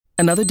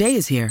Another day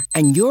is here,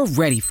 and you're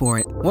ready for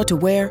it. What to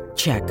wear?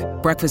 Check.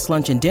 Breakfast,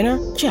 lunch, and dinner?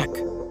 Check.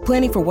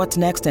 Planning for what's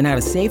next and how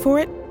to save for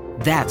it?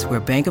 That's where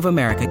Bank of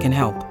America can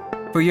help.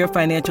 For your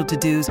financial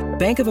to-dos,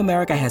 Bank of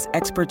America has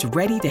experts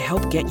ready to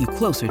help get you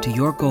closer to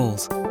your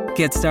goals.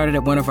 Get started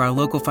at one of our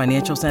local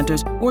financial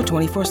centers or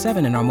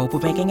 24/7 in our mobile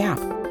banking app.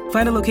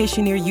 Find a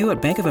location near you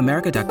at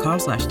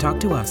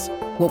bankofamerica.com/talktous.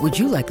 What would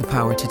you like the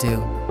power to do?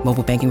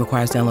 Mobile banking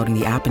requires downloading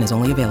the app and is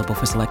only available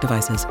for select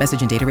devices.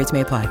 Message and data rates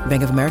may apply.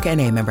 Bank of America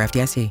N.A., member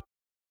FDIC.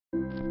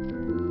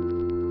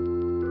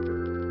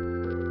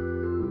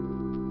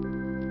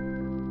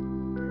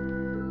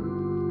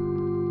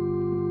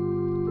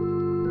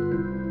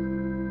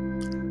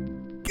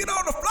 Get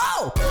on the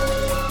floor!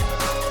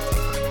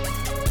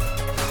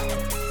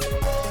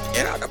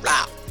 Get on the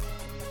floor!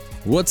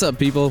 What's up,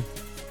 people?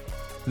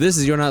 This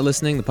is You're Not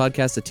Listening, the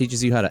podcast that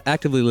teaches you how to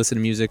actively listen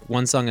to music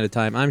one song at a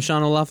time. I'm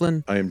Sean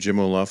O'Laughlin. I am Jim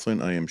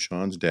O'Laughlin. I am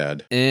Sean's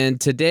dad.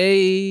 And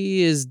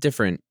today is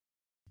different.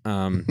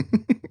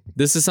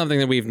 This is something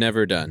that we've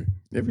never done.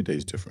 Every day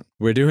is different.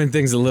 We're doing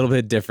things a little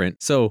bit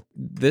different. So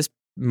this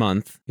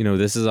month,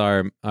 this is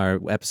our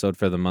episode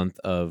for the month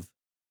of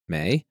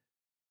May.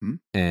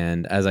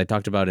 And as I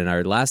talked about in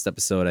our last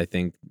episode, I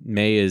think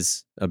May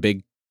is a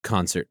big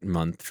concert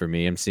month for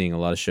me. I'm seeing a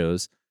lot of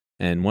shows.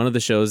 And one of the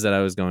shows that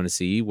I was going to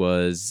see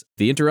was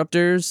The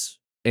Interrupters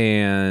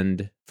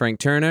and Frank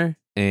Turner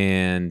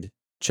and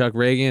Chuck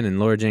Reagan and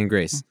Laura Jane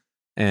Grace.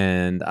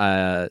 And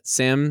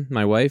Sam,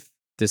 my wife,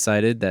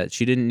 decided that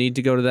she didn't need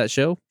to go to that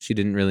show. She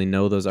didn't really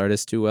know those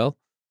artists too well.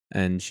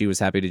 And she was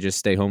happy to just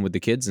stay home with the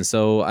kids. And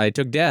so I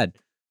took Dad.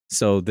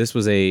 So this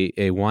was a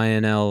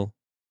YNL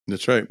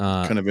That's right.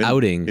 Kind of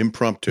outing.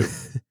 Impromptu.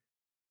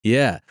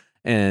 Yeah.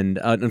 And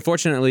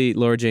unfortunately,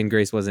 Laura Jane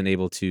Grace wasn't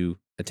able to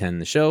attend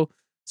the show.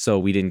 So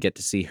we didn't get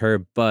to see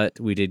her, but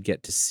we did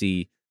get to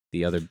see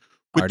the other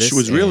artists.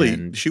 Which was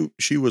really,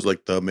 she was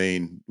like the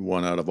main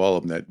one out of all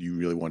of them that you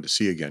really wanted to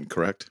see again,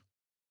 correct?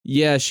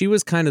 Yeah, she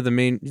was kind of the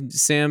main.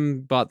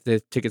 Sam bought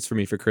the tickets for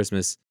me for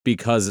Christmas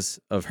because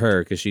of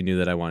her, because she knew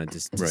that I wanted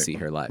to see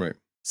her live. Right.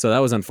 So that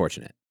was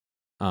unfortunate.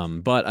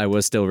 But I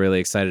was still really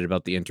excited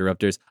about the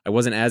Interrupters. I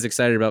wasn't as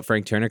excited about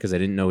Frank Turner because I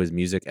didn't know his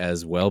music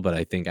as well, but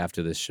I think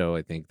after this show,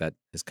 I think that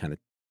has kind of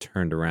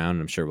turned around.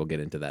 I'm sure we'll get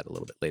into that a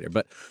little bit later.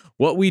 But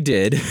what we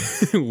did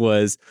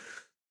was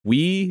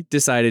we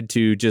decided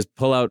to just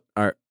pull out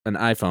an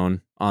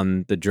iPhone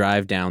on the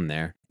drive down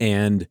there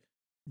and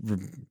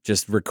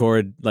just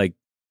record like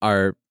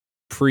our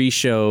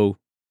pre-show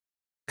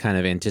kind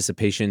of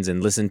anticipations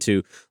and listen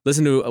to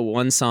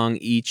one song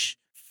each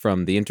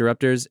from the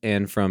Interrupters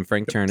and from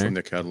Frank Turner. From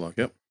the catalog,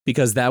 yep.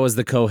 Because that was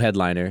the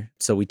co-headliner.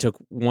 So we took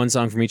one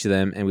song from each of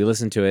them and we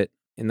listened to it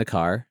in the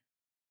car.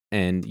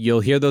 And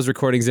you'll hear those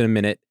recordings in a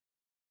minute.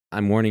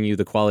 I'm warning you,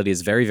 the quality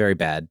is very, very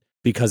bad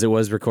because it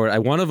was recorded.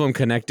 One of them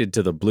connected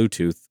to the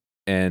Bluetooth,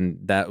 and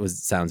that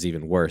sounds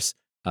even worse,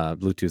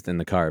 Bluetooth in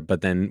the car.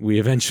 But then we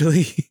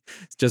eventually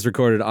just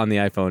recorded on the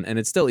iPhone, and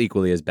it's still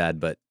equally as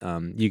bad. But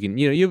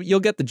you'll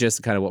get the gist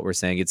of kind of what we're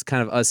saying. It's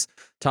kind of us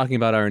talking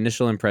about our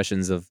initial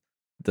impressions of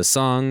the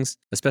songs,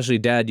 especially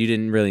Dad. You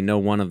didn't really know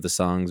one of the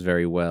songs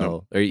very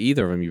well, or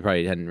either of them. You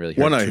probably hadn't really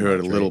heard. One I heard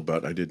a little,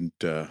 but I didn't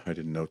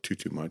know too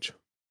much.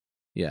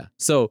 Yeah.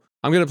 So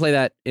I'm going to play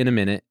that in a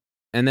minute.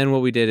 And then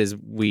what we did is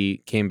we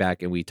came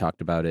back and we talked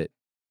about it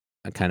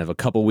kind of a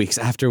couple weeks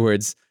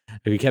afterwards.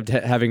 We kept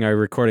having our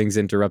recordings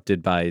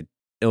interrupted by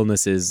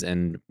illnesses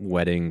and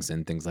weddings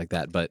and things like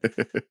that, but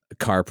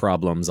car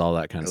problems, all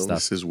that kind of stuff.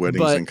 Illnesses,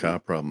 weddings, and car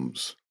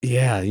problems.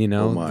 Yeah,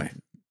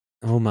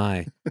 Oh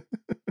my.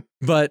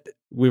 But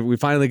we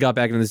finally got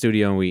back into the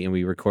studio and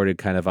we recorded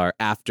kind of our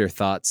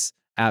afterthoughts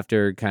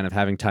after kind of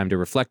having time to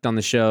reflect on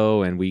the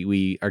show. And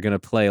we are going to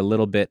play a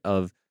little bit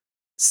of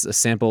a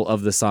sample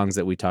of the songs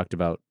that we talked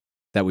about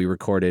that we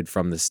recorded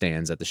from the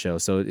stands at the show.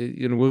 So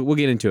we'll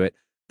get into it.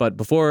 But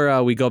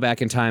before we go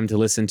back in time to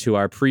listen to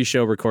our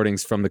pre-show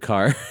recordings from the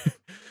car,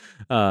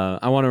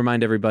 I want to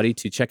remind everybody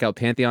to check out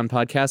Pantheon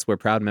Podcasts. We're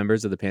proud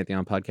members of the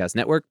Pantheon Podcast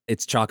Network.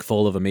 It's chock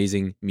full of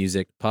amazing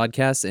music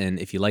podcasts. And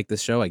if you like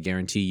this show, I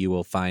guarantee you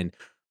will find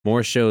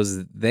more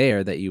shows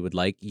there that you would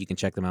like. You can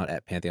check them out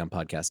at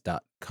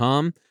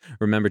pantheonpodcast.com.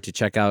 Remember to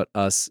check out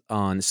us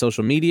on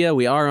social media.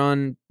 We are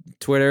on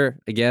Twitter,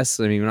 I guess.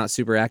 I mean, we're not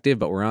super active,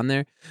 but we're on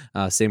there.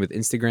 Same with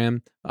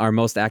Instagram. Our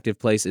most active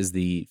place is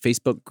the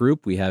Facebook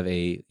group. We have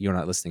a You're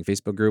Not Listening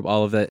Facebook group.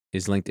 All of it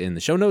is linked in the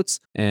show notes.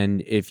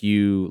 And if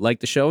you like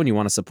the show and you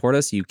want to support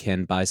us, you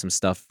can buy some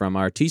stuff from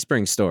our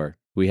Teespring store.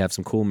 We have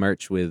some cool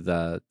merch with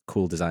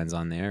cool designs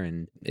on there,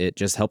 and it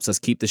just helps us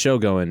keep the show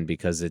going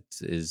because it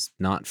is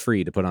not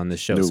free to put on this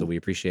show. No. So we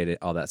appreciate it,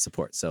 all that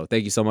support. So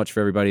thank you so much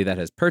for everybody that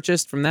has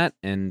purchased from that.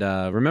 And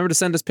remember to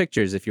send us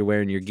pictures if you're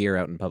wearing your gear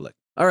out in public.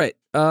 All right.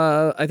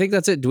 I think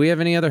that's it. Do we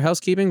have any other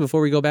housekeeping before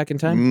we go back in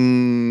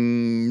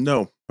time?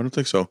 No, I don't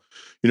think so.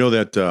 You know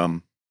that,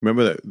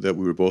 remember that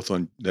we were both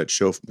on that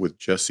show with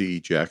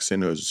Jesse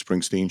Jackson. It was a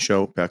Springsteen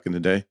show back in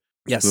the day.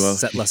 Yes, well,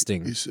 Set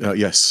Listing.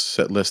 Yes,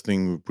 Set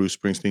Listing with Bruce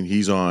Springsteen.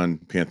 He's on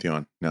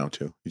Pantheon now,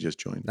 too. He just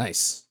joined.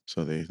 Nice.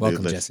 So they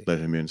Welcome, let Jesse. Let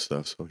him in and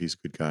stuff. So he's a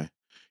good guy.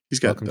 He's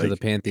got Welcome to the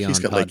Pantheon. He's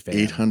got pod like fan.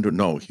 800.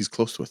 No, he's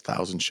close to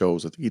 1,000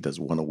 shows. I think he does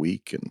one a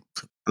week, and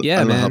Yeah, I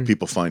don't know how man.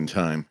 people find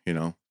time.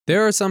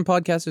 There are some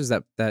podcasters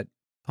that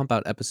pump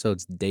out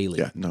episodes daily.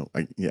 Yeah, no,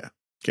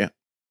 can't.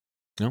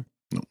 No.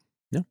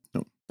 No.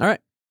 All right.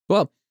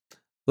 Well,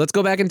 let's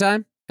go back in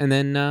time, and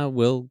then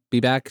we'll be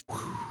back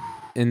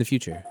in the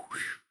future.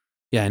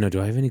 Yeah, I know.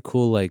 Do I have any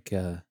cool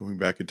Going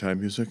back in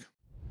time music?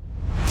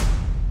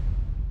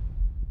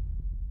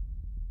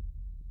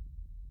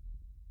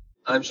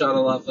 I'm Sean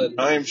O'Laughlin.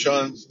 I'm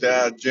Sean's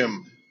dad,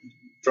 Jim,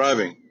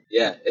 driving.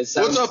 Yeah, it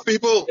sounds. What's up,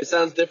 people? It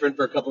sounds different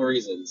for a couple of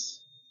reasons.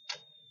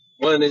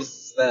 One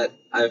is that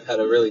I've had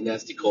a really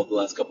nasty cold the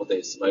last couple of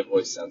days, so my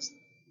voice sounds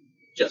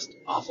just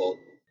awful.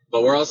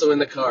 But we're also in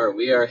the car.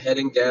 We are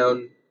heading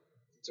down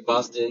to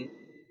Boston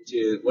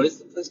to, what is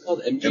the place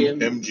called? MGM?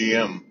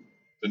 MGM,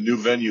 the new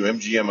venue,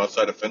 MGM,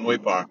 outside of Fenway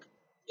Park.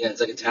 Yeah,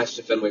 it's like attached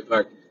to Fenway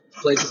Park. The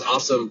place is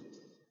awesome.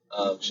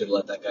 Should have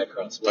let that guy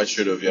cross. I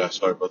should have, yeah.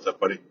 Sorry about that,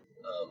 buddy.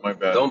 My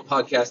bad. Don't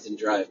podcast and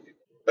drive, people.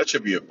 That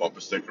should be a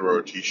bumper sticker or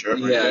a T-shirt.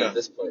 Yeah, right there. at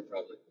this point,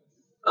 probably.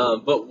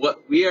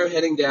 But we are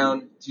heading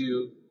down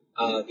to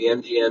the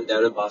MGM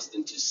down in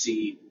Boston to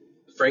see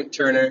Frank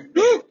Turner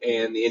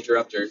and the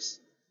Interrupters.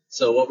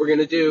 So what we're going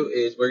to do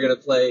is we're going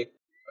to play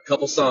a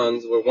couple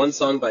songs, or one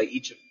song by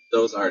each of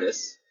those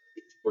artists.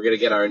 We're going to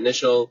get our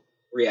initial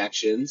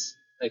reactions,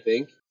 I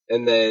think,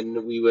 and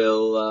then we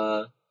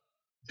will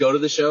go to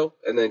the show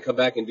and then come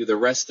back and do the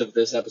rest of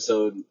this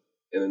episode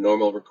in a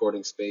normal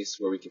recording space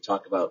where we can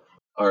talk about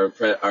our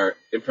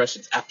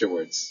impressions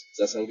afterwards. Does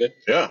that sound good?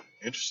 Yeah,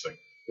 interesting.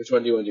 Which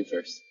one do you want to do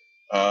first?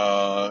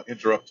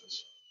 Interrupt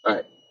us. All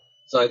right.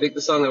 So I think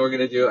the song that we're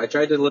going to do, I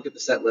tried to look at the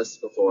set list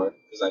before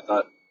because I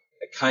thought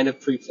I kind of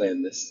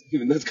pre-planned this,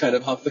 even though it's kind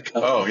of off the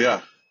cuff. Oh,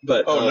 yeah.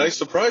 But Nice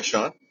surprise,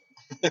 Sean.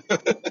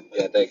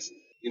 Yeah, thanks.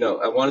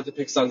 I wanted to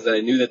pick songs that I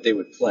knew that they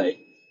would play.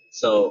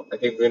 So I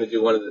think we're going to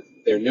do one of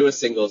their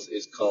newest singles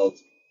is called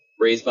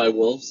Raised by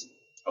Wolves.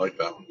 I like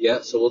that one.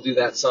 Yeah, so we'll do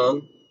that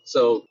song.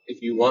 So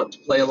if you want to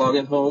play along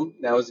at home,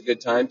 now is a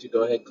good time to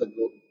go ahead, click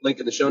the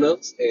link in the show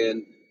notes,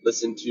 and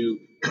listen to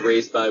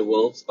Raised by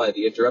Wolves by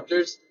the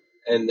Interrupters.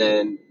 And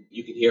then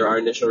you can hear our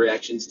initial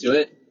reactions to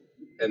it.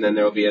 And then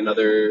there will be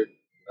another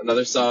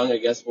song, I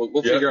guess.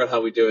 We'll figure out how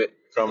we do it.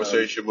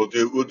 Conversation. We'll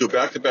do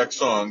back-to-back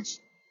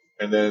songs,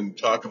 and then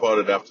talk about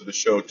it after the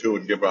show, too,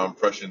 and give our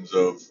impressions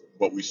of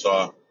what we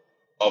saw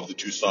of the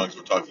two songs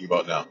we're talking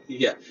about now.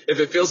 Yeah.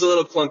 If it feels a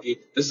little clunky,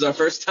 this is our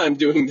first time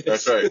doing this.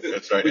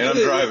 That's right. And I'm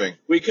driving.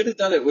 We could have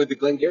done it with the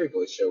Glenn Gary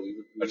Boys show.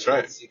 That's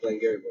right. See Glenn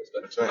Gary Boys.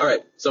 But, That's right. All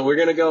right. So we're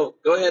going to go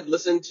ahead,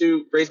 listen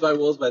to Raised by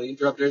Wolves by the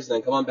Interrupters, and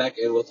then come on back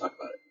and we'll talk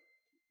about it.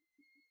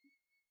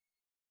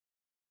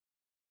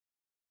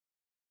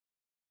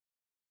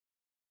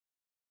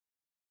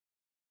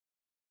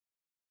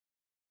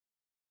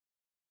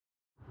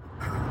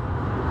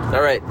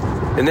 All right.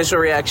 Initial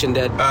reaction,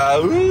 Dad.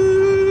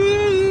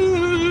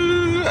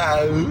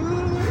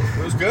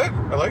 It was good.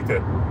 I liked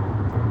it.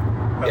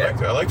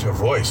 I liked her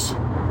voice.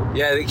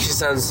 Yeah, I think she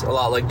sounds a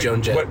lot like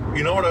Joan Jett. But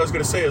you know what I was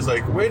going to say is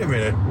wait a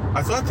minute.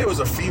 I thought there was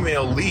a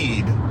female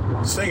lead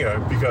singer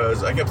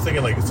because I kept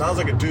thinking it sounds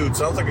like a dude,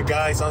 sounds like a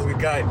guy, sounds like a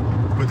guy.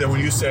 But then when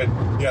you said,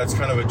 yeah, it's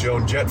kind of a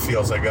Joan Jett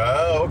feel, it's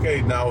oh,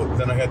 okay. Now,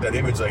 then I had that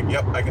image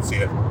yep, I can see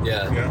it.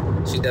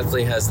 Yeah. She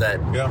definitely has that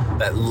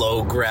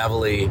low,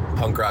 gravelly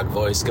punk rock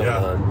voice going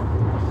on.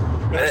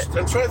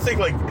 I'm trying to think,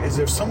 is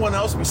there someone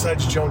else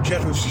besides Joan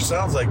Jett who she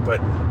sounds like,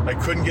 but I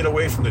couldn't get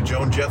away from the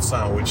Joan Jett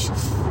sound, which,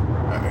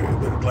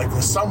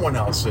 there's someone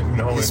else,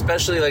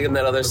 especially in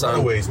that other song.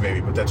 Runaways, maybe,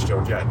 but that's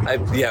Joan Jett. I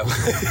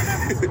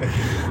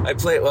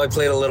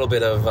played a little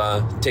bit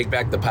of Take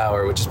Back the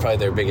Power, which is probably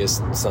their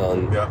biggest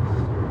song. Yeah.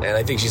 And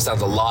I think she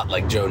sounds a lot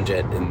like Joan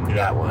Jett in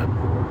that one.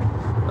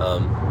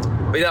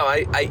 But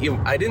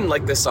I didn't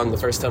like this song the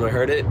first time I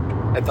heard it.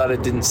 I thought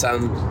it didn't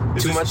sound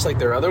too much like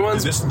their other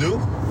ones. Is this new?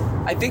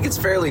 I think it's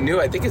fairly new.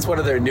 I think it's one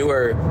of their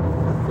newer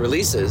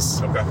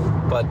releases. Okay.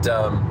 But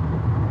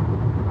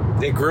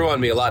it grew on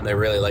me a lot, and I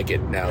really like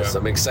it now. Yeah. So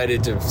I'm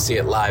excited to see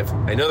it live.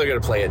 I know they're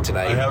going to play it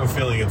tonight. I have a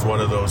feeling it's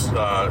one of those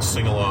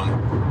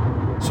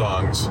sing-along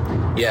songs.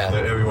 Yeah.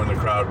 That everyone in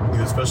the crowd,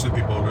 especially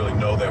people who really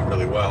know them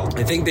really well.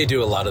 I think they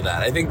do a lot of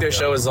that. I think their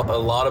show is a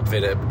lot of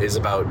it is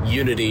about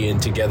unity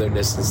and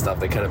togetherness and stuff.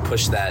 They kind of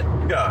push that.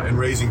 Yeah, and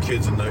raising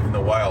kids in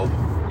the wild.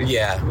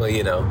 Yeah, well,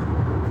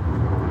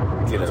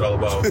 It's all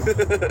about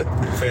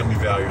family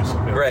values.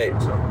 Right.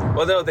 So.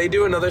 Well, no, they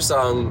do another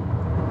song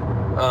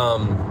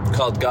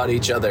called Got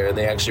Each Other, and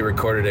they actually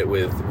recorded it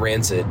with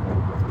Rancid.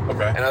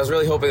 Okay. And I was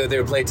really hoping that they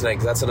would play it tonight,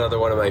 because that's another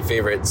one of my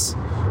favorites.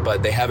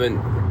 But they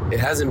haven't. It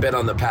hasn't been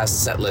on the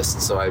past set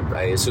list, so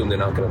I assume they're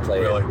not going to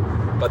play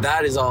it. But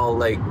that is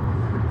all, I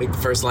think the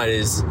first line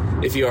is,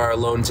 if you are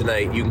alone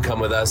tonight, you can come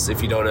with us.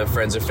 If you don't have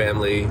friends or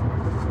family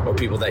or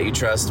people that you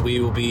trust, we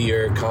will be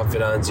your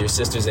confidants, your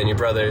sisters and your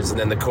brothers. And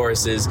then the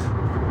chorus is,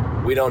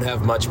 we don't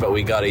have much, but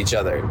we got each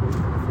other.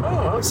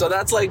 Oh. So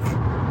that's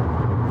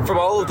from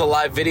all of the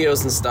live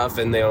videos and stuff,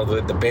 and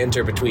the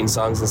banter between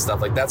songs and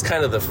stuff, like that's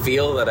kind of the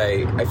feel that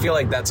I feel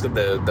like that's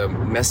the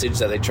message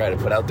that they try to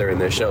put out there in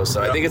their show.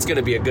 So I think it's going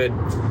to be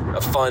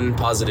a fun,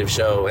 positive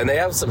show, and they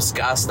have some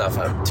ska stuff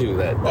out too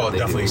that they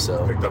definitely do,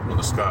 so. Picked up on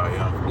the ska,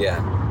 yeah.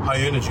 High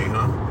energy,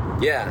 huh?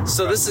 Yeah,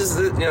 so this is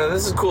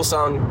a cool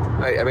song.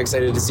 I'm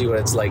excited to see what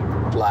it's like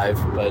live.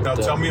 But now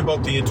tell me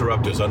about the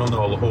Interrupters. I don't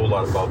know a whole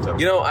lot about them.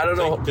 I don't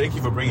know. Thank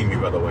you for bringing me,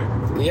 by the way.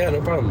 Yeah,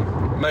 no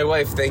problem. My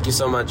wife, thank you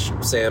so much,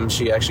 Sam.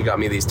 She actually got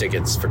me these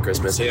tickets for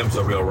Christmas. Sam's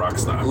a real rock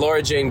star.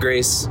 Laura Jane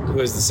Grace, who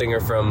is the singer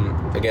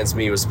from Against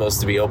Me, was supposed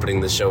to be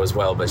opening the show as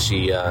well, but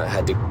she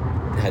had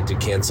to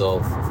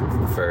cancel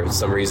for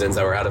some reasons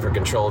that were out of her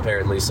control,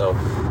 apparently. So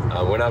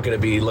we're not going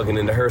to be looking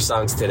into her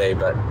songs today,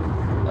 but.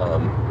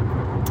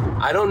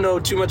 I don't know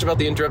too much about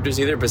the Interrupters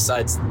either,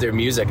 besides their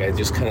music. I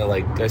just kind of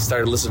I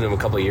started listening to them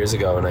a couple of years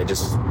ago, and I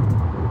just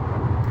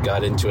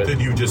got into it.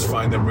 Did you just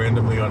find them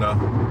randomly on a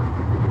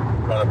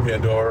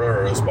Pandora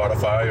or a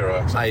Spotify or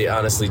a... I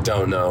honestly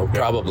don't know. Yeah.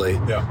 Probably.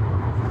 Yeah.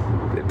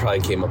 It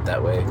probably came up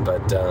that way.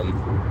 But, I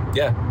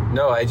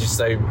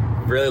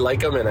really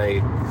like them, and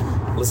I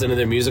listen to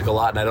their music a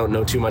lot, and I don't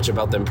know too much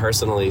about them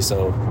personally,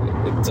 so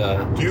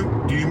it... Do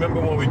you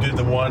remember when we did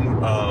the one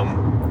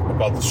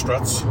about the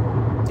Struts?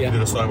 Yeah. We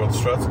did a song about the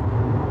Struts,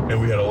 and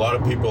we had a lot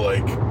of people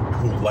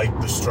who like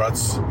the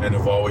Struts and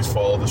have always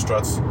followed the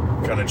Struts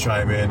kind of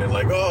chime in and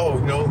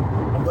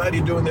I'm glad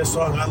you're doing this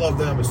song. I love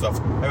them and stuff.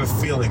 I have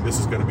a feeling this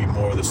is going to be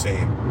more of the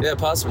same. Yeah,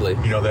 possibly.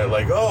 They're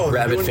like,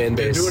 rabid fan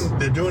base.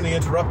 They're doing the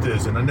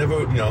Interrupters, and I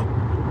never,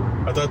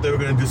 I thought they were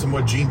going to do some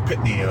more Gene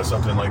Pitney or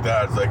something like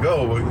that. It's like,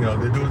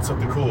 they're doing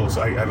something cool.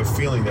 So I have a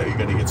feeling that you're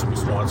going to get some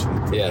response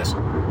from this.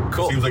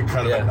 Cool. Seems like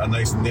kind of a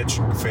nice niche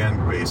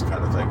fan base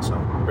kind of thing. So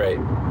right.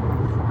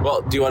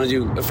 Well, do you want to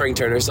do a Frank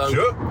Turner song?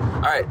 Sure.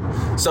 All right.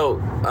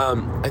 So,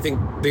 I think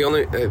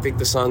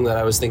the song that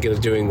I was thinking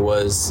of doing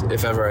was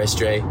 "If Ever I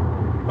Stray."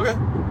 Okay.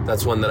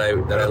 That's one that I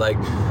like.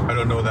 I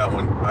don't know that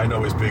one. I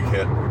know his big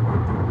hit.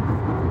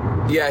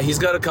 Yeah, he's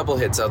got a couple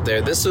hits out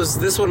there. This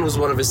one was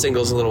one of his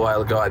singles a little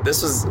while ago.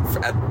 This was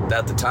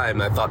at the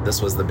time I thought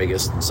this was the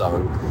biggest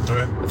song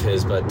of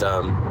his, but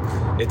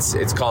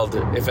it's called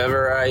 "If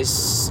Ever I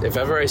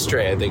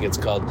Stray." I think it's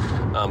called.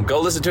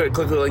 Go listen to it.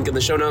 Click the link in the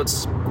show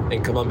notes.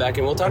 And come on back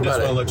and we'll talk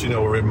about it. I just want to let you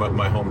know we're in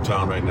my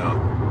hometown right now.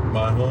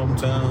 My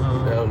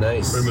hometown. Oh,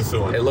 nice. We're in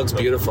Methuen. It looks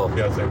beautiful.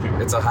 Yeah, thank you.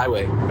 It's a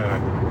highway. All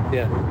right.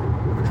 Yeah.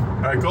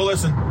 All right, go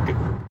listen.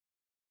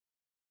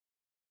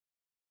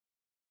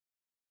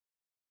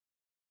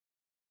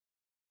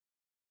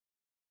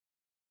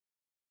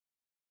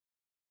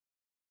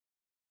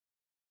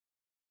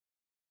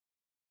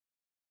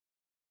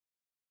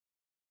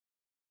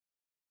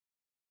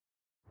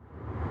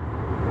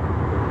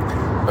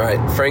 All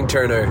right, Frank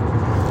Turner.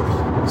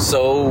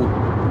 So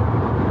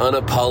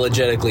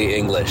unapologetically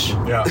English.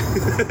 Yeah,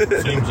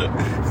 seems it.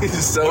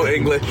 He's so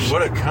English.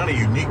 What a kind of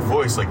unique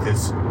voice like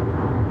this.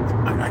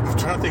 I'm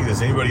trying to think if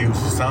there's anybody who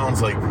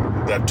sounds like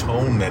that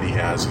tone that he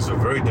has. He's a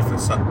very different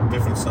sound.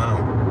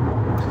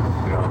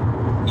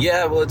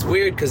 Yeah, well, it's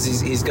weird because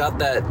he's got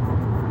that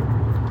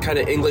kind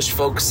of English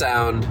folk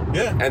sound.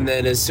 Yeah. And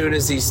then as soon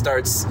as he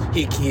starts,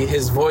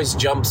 his voice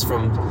jumps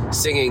from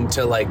singing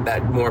to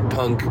that more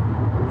punk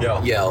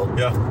yell.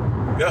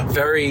 Yeah.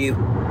 Very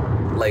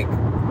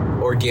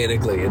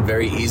organically and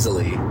very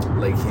easily.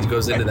 He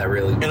goes into that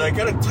really. And I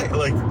gotta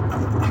tell you,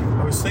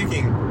 I was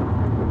thinking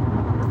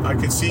I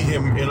could see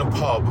him in a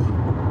pub,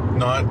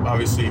 not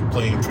obviously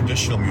playing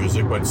traditional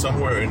music, but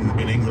somewhere in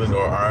England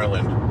or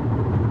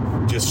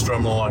Ireland, just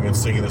strumming along and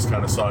singing this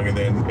kind of song, and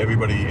then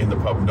everybody in the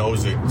pub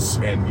knows it,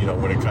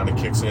 and when it kind of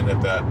kicks in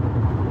at that,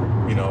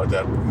 at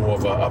that more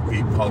of a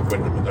upbeat punk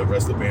when the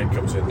rest of the band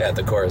comes in. Yeah, at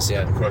the chorus,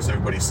 yeah. Of course,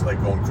 everybody's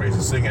going crazy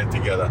singing it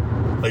together,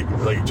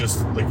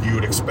 just like you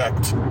would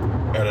expect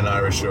at an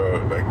Irish or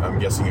I'm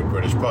guessing a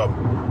British pub.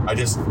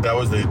 That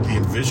was the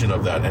envision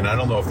of that, and I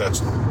don't know if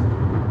that's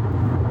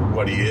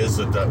what he is,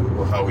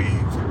 how he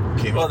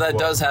came up. Well, that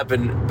does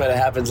happen, but it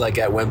happens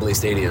at Wembley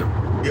Stadium.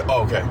 Yeah.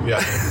 Oh, okay.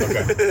 Yeah.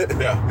 Okay.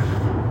 Yeah.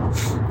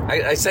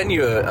 I sent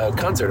you a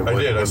concert of I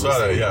Wembley did. I saw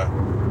that. Yeah.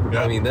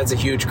 I mean, that's a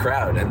huge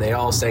crowd, and they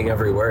all sang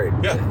every word.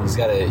 Yeah. He's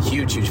got a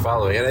huge, huge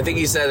following. And I think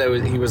he said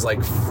that he was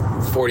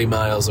 40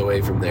 miles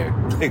away from there,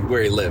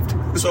 where he lived.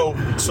 So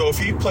if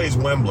he plays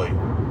Wembley,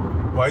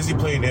 why is he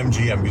playing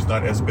MGM? He's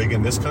not as big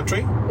in this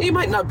country? He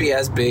might not be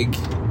as big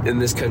in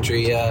this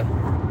country, yeah.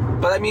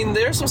 But, I mean,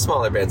 there are some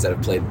smaller bands that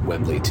have played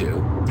Wembley,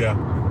 too. Yeah.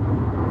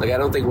 I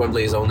don't think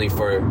Wembley is only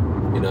for,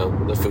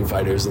 the Foo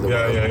Fighters of the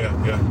world.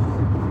 Yeah.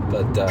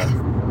 But,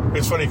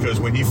 it's funny because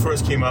when he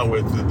first came out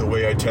with The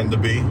Way I Tend to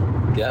Be,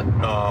 yeah.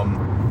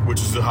 Which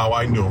is how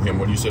I knew him.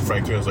 When you said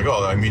Frank Turner, I was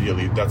like,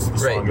 immediately, that's the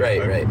song I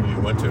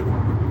immediately went to.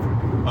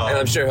 And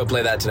I'm sure he'll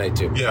play that tonight,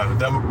 too. Yeah,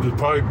 that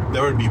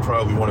would be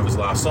probably one of his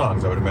last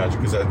songs, I would imagine,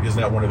 because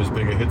isn't that one of his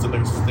bigger hits in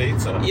the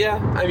States? Yeah,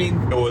 I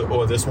mean...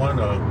 Or this one?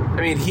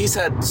 I mean, he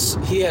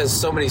has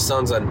so many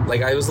songs on...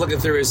 I was looking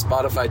through his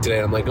Spotify today,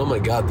 and I'm like, oh my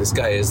god, this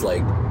guy is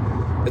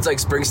it's like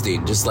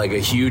Springsteen, just a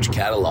huge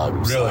catalog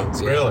of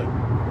songs. Really?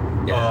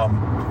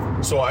 Yeah.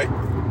 So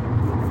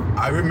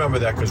I remember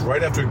that because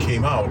right after it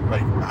came out,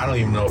 like, I don't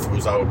even know if it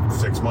was out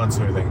 6 months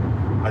or anything,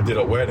 I did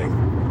a wedding.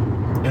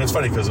 And it's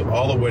funny because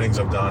all the weddings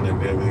I've done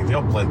and everything, they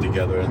all blend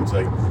together. And it's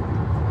like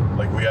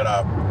we had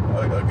a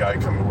guy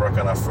come and work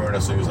on our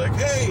furnace, and he was like,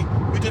 hey,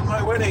 we did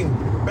my wedding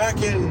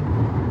back in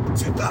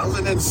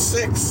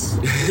 2006.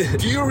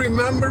 Do you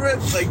remember it?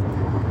 Like,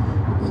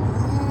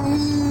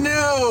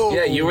 no.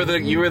 Yeah, you were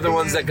the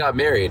ones that got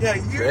married. Yeah,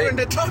 you were in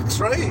the tux,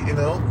 right? You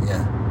know?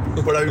 Yeah.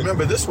 But I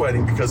remember this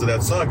wedding because of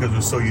that song, because it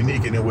was so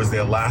unique, and it was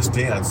their last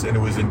dance, and it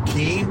was in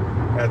Keene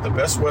at the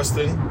Best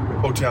Western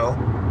Hotel,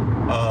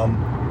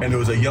 and it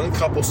was a young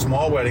couple,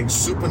 small wedding,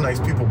 super nice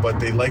people,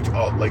 but they liked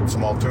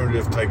some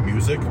alternative type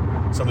music,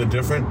 something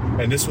different,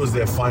 and this was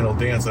their final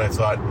dance, and I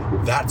thought,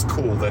 that's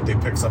cool that they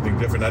picked something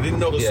different. I didn't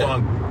know the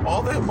song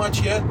all that much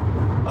yet,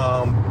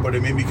 but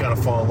it made me kind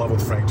of fall in love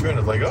with Frank Turner.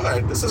 It's like, all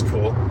right, this is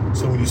cool.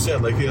 So when you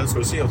said, like, hey, let's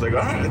go see him, I was like, all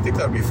right, I think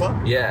that'd be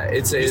fun. Yeah,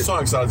 This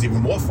song sounds even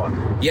more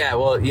fun. Yeah,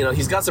 well, you know,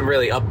 he's got some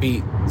really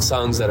upbeat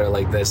songs that are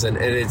like this, and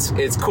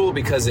it's cool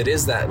because it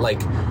is that,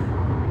 like,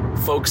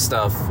 folk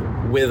stuff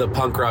with a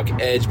punk rock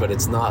edge, but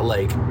it's not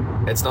like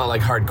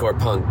hardcore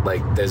punk.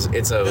 Like, it's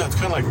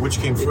kind of like which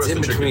came first, it's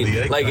in the chicken or between.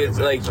 the egg. Like, it's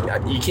like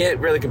you can't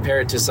really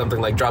compare it to something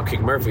like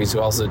Dropkick Murphys,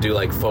 who also do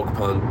like folk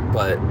punk,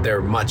 but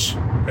they're much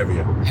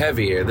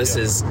heavier. This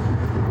is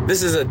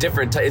a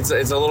different type. It's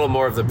a little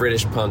more of the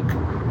British punk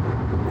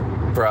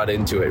brought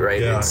into it, right?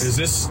 Yeah. Is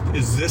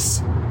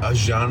this a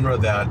genre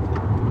that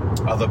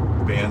other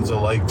bands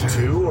are like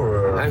too,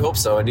 or? I hope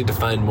so. I need to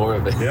find more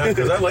of it. Yeah,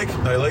 because I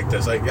like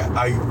this. I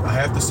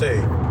have to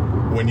say,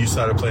 when you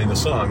started playing the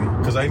song,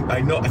 because I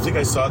think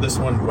I saw this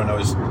one when I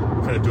was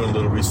kind of doing a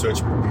little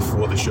research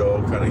before the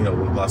show, kind of,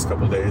 the last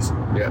couple of days.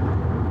 Yeah.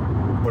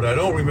 But I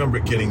don't remember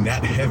it getting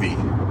that heavy.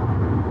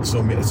 So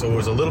it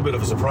was a little bit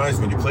of a surprise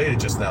when you played it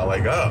just now.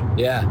 Like, oh,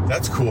 yeah,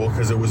 that's cool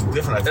because it was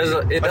different. I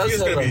think it's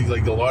going to be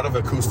like a lot of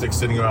acoustics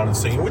sitting around and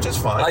singing, which is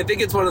fine. I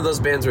think it's one of those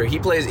bands where he's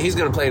going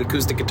to play an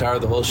acoustic guitar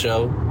the whole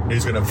show.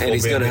 He's going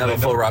to have a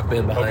full rock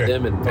band behind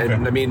him,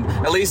 and I mean,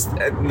 at least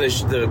at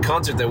the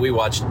concert that we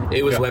watched,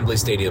 it was Wembley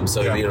Stadium,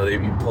 so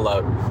you pull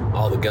out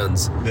all the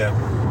guns.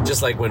 Yeah,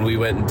 just like when we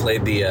went and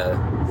played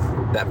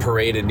that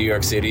parade in New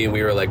York City, and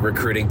we were like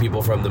recruiting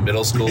people from the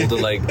middle school to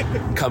like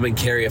come and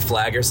carry a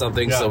flag or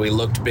something, so we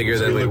looked bigger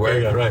than we were.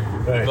 Yeah,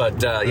 right.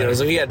 But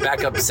so he had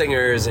backup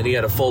singers and he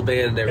had a full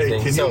band and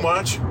everything. Hey, can you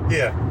march?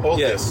 Yeah, hold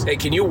this. Hey,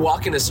 can you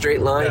walk in a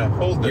straight line? Yeah,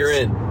 hold this. You're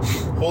in.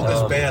 Hold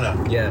this banner.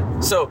 Yeah.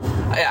 So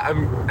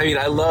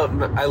I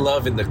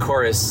love in the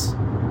chorus,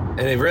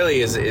 and it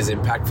really is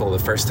impactful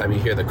the first time you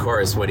hear the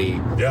chorus when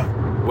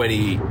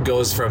he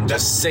goes from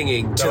just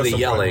singing to the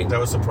yelling. That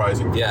was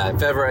surprising. Yeah,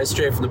 if ever I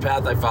stray from the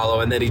path I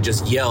follow, and then he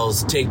just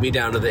yells, "Take me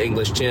down to the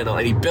English Channel,"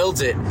 and he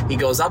builds it. He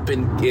goes up he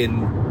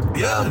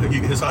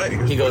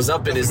goes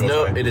up in his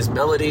note, in his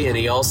melody, and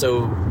he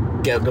also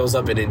goes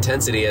up in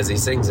intensity as he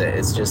sings it.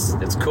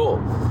 It's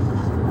cool.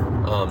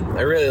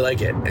 I really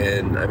like it,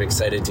 and I'm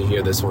excited to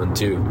hear this one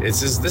too.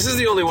 This is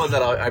the only one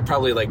that I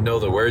probably like know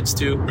the words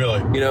to.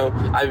 Really?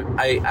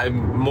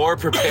 I'm more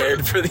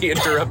prepared for the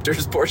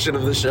Interrupters portion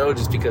of the show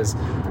just because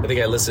I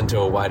think I listened to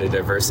a wider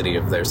diversity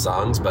of their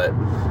songs. But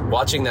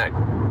watching that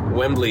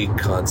Wembley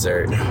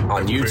concert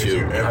on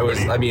YouTube,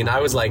 I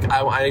was like,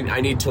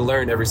 I need to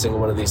learn every single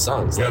one of these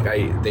songs. Yeah.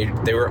 Like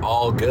they were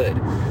all good.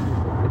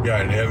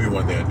 Yeah, and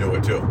everyone there knew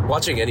it too.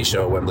 Watching any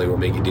show at Wembley will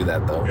make you do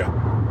that though.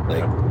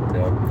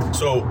 Yeah.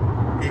 So,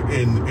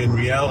 in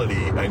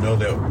reality, I know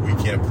that we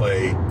can't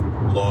play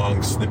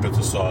long snippets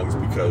of songs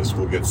because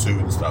we'll get sued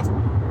and stuff.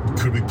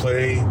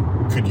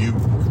 Could you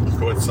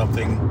record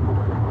something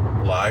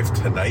live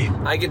tonight?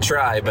 I could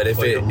try, but if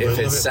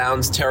it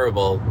sounds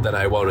terrible, then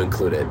I won't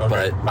include it.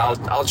 Okay.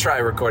 But I'll try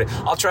recording.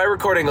 I'll try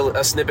recording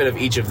a snippet of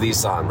each of these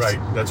songs. Right,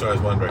 that's what I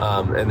was wondering.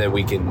 And then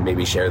we can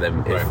maybe share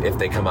them if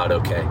they come out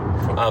okay.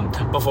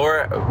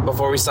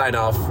 Before we sign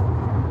off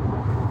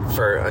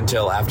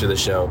until after the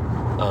show,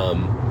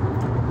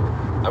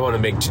 I want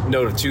to make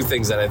note of two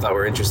things that I thought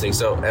were interesting.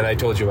 So, and I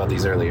told you about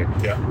these earlier.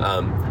 Yeah.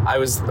 I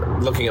was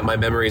looking at my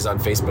memories on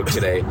Facebook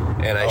today,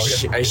 and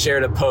I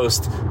shared a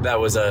post that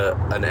was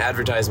an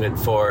advertisement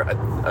for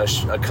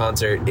a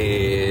concert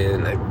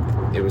in,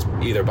 it was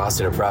either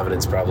Boston or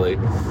Providence, probably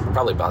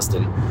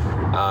Boston.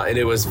 And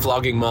it was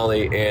Flogging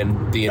Molly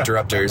and the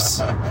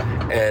Interrupters.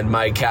 And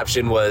my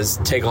caption was,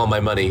 "Take all my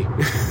money."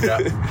 Yeah.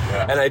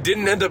 And I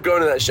didn't end up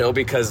going to that show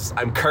because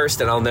I'm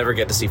cursed and I'll never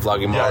get to see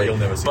Flogging Molly. You'll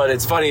never see But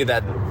it's funny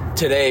that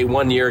today,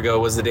 1 year ago,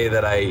 was the day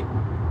that I,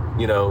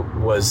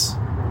 was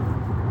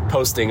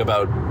posting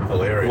about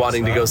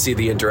wanting to go see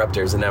the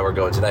Interrupters, and now we're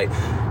going tonight.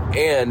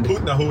 And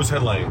who was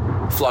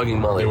headlining? Flogging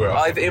Molly.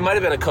 It might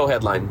have been a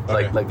co-headline,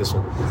 like this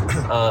one.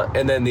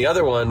 And then the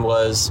other one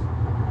was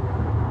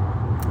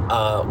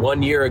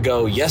 1 year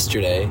ago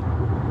yesterday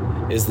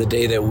is the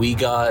day that we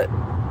got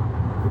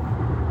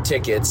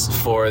tickets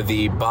for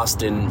the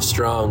Boston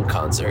Strong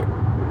concert.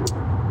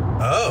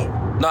 Oh.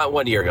 Not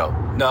 1 year ago.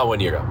 Not 1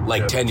 year ago.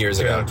 Like 10 years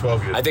ago.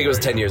 12 years I think it was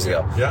 10 years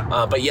ago.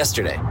 Yeah. But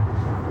yesterday.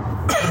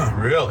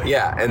 Really?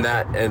 Yeah, and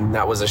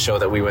that was a show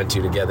that we went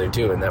to together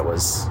too, and that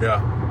was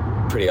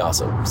pretty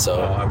awesome.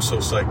 So I'm so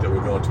psyched that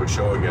we're going to a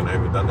show again. I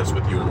haven't done this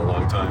with you in a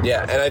long time.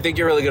 yeah, and I think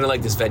you're really going to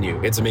like this venue.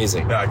 It's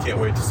amazing. Yeah, I can't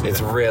wait to see it.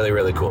 It's really,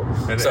 really cool.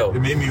 And so it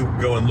made me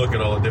go and look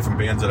at all the different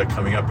bands that are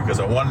coming up because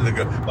I wanted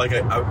to go. Like,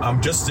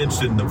 I'm just as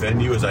interested in the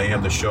venue as I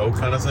am the show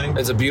kind of thing.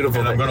 it's a beautiful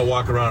And I'm venue. going to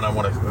walk around. I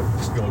want to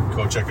just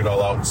go check it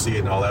all out and see it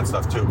and all that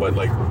stuff too. But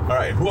like, all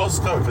right, who else is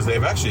coming? Because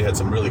they've actually had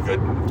some really good.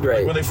 Right.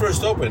 Like when they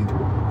first opened,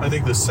 I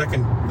think the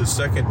second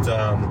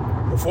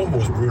performer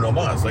was Bruno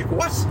Mars. Like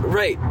what?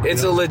 Right.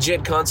 It's a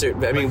legit concert.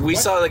 I mean, we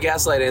what? saw the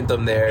Gaslight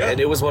Anthem there, Yeah. and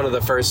it was one of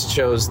the first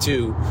shows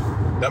too.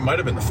 That might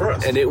have been the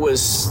first. And it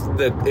was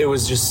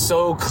just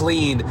so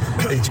clean.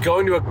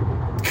 Going to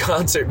a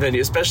concert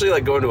venue, especially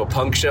like going to a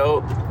punk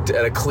show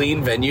at a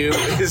clean venue,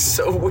 is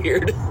so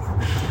weird.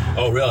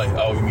 Oh really?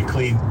 Oh, you mean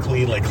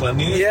clean like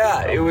cleanliness?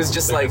 Yeah, it was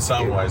just like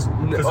sound wise.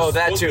 Oh,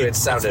 that too. It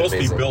sounded It's supposed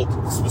amazing. to be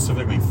built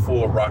specifically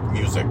for rock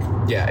music.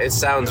 Yeah, it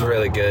sounds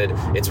really good.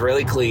 It's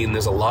really clean.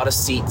 There's a lot of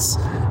seats.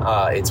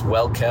 It's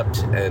well kept,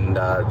 and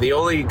the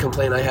only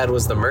complaint I had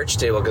was the merch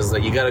table because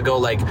you got to go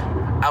like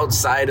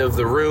outside of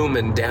the room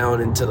and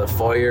down into the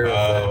foyer.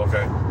 Oh,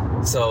 okay.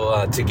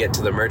 So to get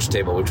to the merch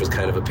table, which was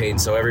kind of a pain.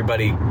 So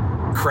everybody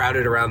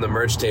crowded around the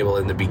merch table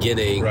in the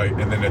beginning. Right,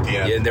 and then at the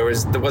end. And there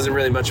wasn't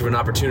really much of an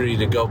opportunity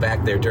to go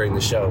back there during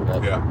the show.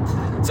 But,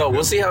 Yeah. So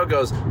we'll see how it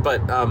goes.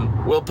 But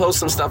we'll post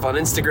some stuff on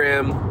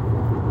Instagram,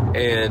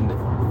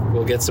 and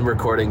we'll get some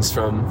recordings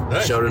from the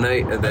Nice. show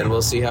tonight, and then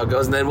we'll see how it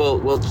goes. And then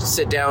we'll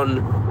sit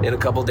down in a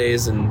couple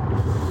days and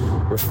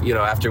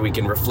after we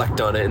can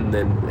reflect on it, and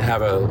then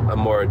have a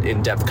more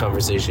in-depth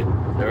conversation.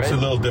 All It's a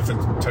right? little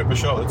different type of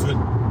show. It's good.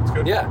 It's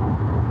good.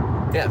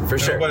 Yeah, for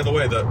And sure. by the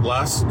way, the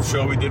last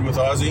show we did with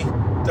Ozzy,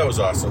 that was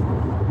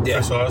awesome. Yeah.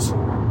 Chris Oz,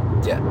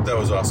 Yeah, that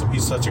was awesome.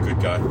 He's such a good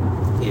guy.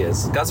 he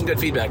is. Got some good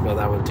feedback about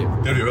that one too.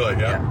 Did he really?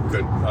 Yeah.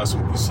 Good.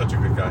 Awesome. He's such a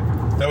good guy.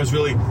 It was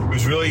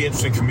really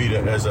interesting for me to,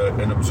 as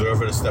an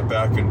observer, to step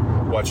back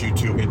and watch you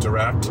two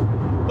interact.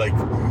 Like,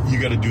 you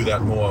got to do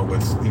that more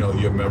with,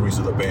 your memories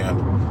of the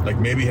band. Like,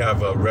 maybe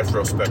have a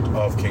retrospect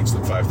of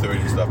Kingston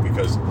 530 and stuff,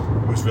 because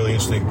it was really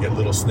interesting to get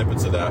little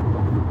snippets of that,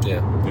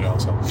 Yeah.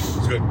 so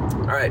it's good.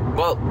 All right.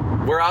 Well,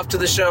 we're off to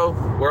the show.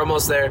 We're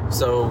almost there,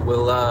 so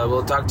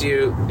we'll talk to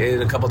you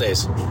in a couple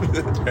days.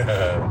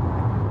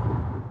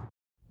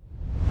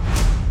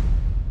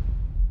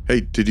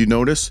 Hey, did you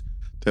notice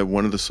that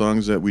one of the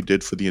songs that we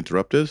did for the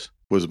Interrupters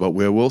was about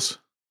werewolves?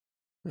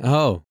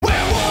 Oh.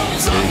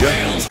 There you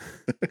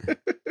go.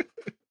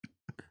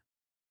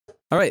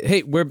 All right. Hey,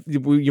 you want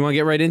to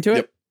get right into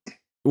it? Yep.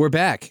 We're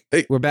back.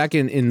 Hey. We're back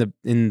in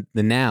the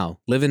now,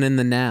 living in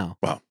the now.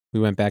 Wow. We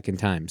went back in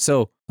time.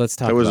 So let's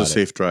talk That was about a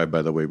safe drive,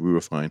 by the way. We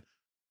were fine.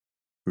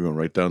 We went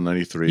right down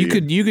 93. You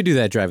could do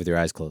that drive with your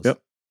eyes closed.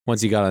 Yep.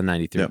 Once you got on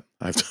 93. Yep,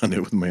 I've done it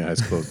with my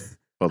eyes closed.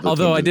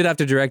 Although I did have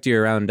to direct you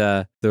around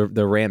the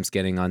ramps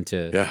getting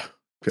onto Yeah,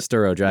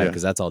 Sturo Drive, Yeah.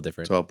 because that's all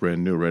different. it's all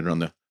brand new, right around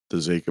the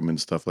Zakem and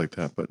stuff like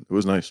that. But it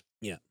was nice.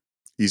 Yeah.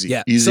 Easy.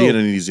 Yeah, Easy so- and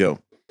an easy.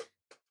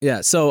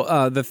 Yeah.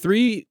 So the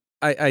three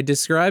I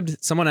described.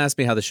 Someone asked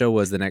me how the show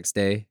was the next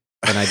day,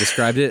 and I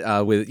described it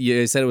with.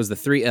 You said it was the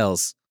 3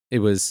 L's. It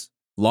was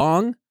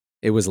long,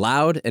 it was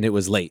loud, and it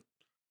was late.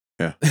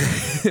 Yeah.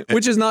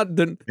 Which is not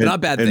bad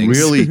and things.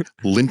 really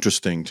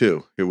linteresting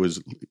too. It was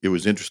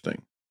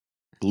interesting.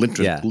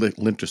 Yeah.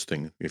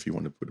 Linteresting, if you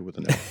want to put it with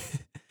an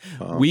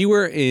L. We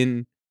were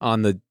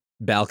on the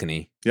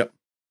balcony. Yep.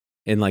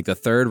 In like the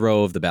third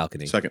row of the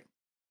balcony.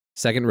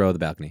 Second row of the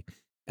balcony.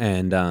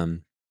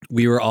 And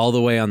we were all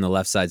the way on the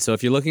left side. So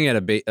if you're looking at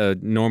a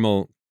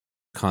normal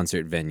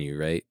concert venue,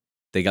 right?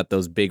 They got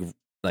those big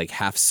like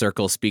half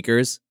circle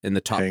speakers in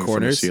the top Hanging from the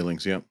corners.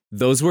 ceilings. Yeah.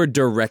 Those were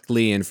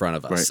directly in front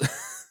of us.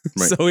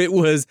 Right. So it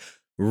was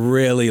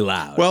really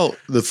loud. Well,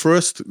 the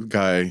first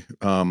guy,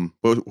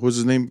 what was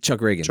his name? Chuck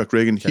Reagan. Chuck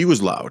Reagan. He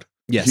was loud.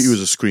 Yes. He was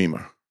a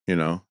screamer.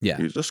 Yeah.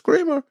 He was a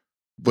screamer.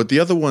 But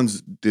the other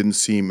ones didn't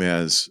seem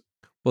as.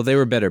 Well, they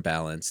were better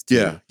balanced.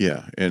 Too.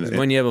 Yeah. 'Cause And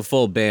when you have a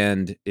full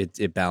band,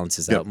 it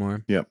balances out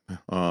more. Yep.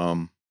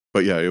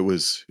 But yeah, it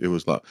was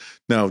loud.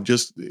 Now,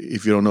 just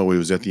if you don't know, it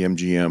was at the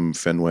MGM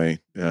Fenway,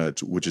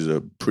 which is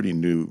a pretty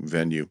new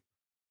venue.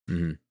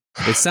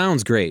 Mm-hmm. It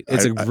sounds great.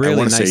 It's a I really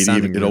wanna nice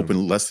sounding it room.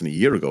 opened less than a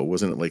year ago,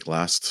 wasn't it? Like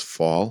last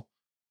fall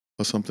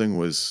or something?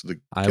 Was the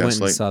I went and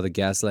Gaslight saw the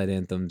Gaslight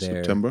Anthem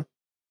there. September?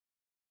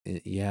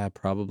 Yeah,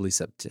 probably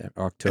September,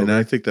 October. And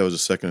I think that was the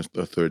second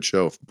or third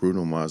show.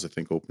 Bruno Mars, I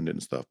think, opened it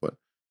and stuff.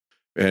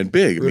 And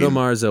big. Bruno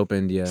Mars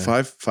opened. Yeah,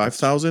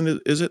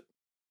 5,000 is it?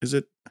 Is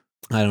it?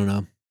 I don't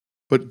know.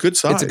 But good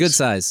size. It's a good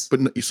size. But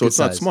Good it's not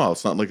size. small.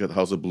 It's not like a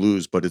House of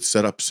Blues, but it's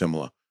set up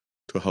similar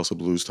to a House of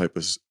Blues type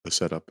of a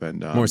setup,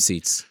 and More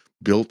seats.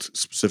 built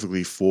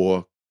specifically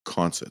for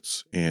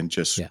concerts, and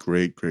just Yeah.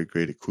 great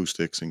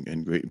acoustics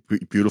and great,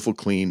 beautiful,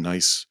 clean,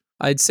 nice.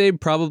 I'd say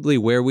probably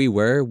where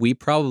we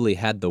probably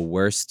had the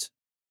worst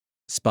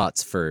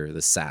spots for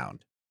the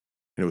sound,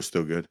 And it was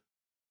still good.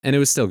 and it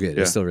was still good. It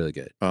was Yeah. still really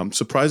good.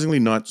 Surprisingly,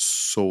 not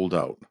sold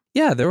out.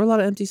 Yeah, there were a lot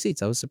of empty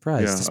seats. I was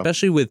surprised, Yeah.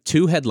 especially with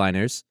 2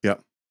 headliners. Yeah.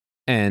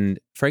 And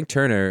Frank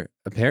Turner,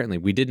 apparently,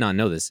 we did not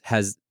know this,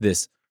 has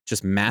this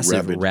just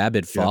massive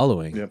rabid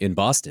following in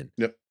Boston.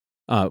 Yep.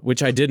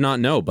 Which I did not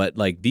know, but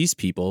like these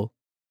people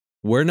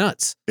were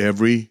nuts.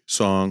 Every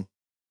song,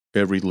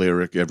 every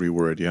lyric, every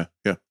word. Yeah.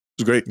 Yeah. It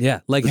was great.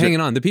 Yeah. Like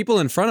hanging on. The people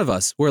in front of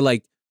us were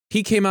like,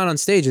 he came out on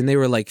stage and they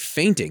were like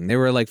fainting. They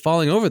were like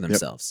falling over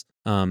themselves.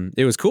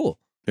 It was cool.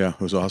 Yeah.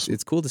 It was awesome.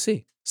 It's cool to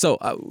see. So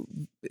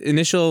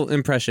initial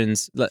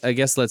impressions, I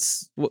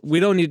guess we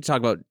don't need to talk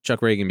about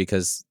Chuck Reagan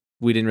because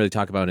we didn't really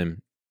talk about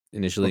him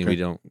initially.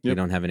 Okay. And we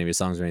don't have any of his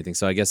songs or anything.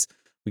 So I guess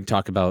we can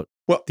talk about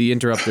the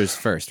Interrupters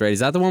first, right? Is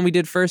that the one we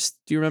did first?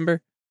 Do you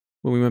remember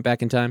when we went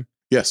back in time?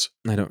 Yes.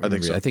 I don't remember. I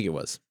think so. I think it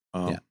was.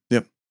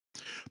 Yep.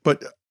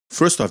 But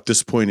first off,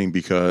 disappointing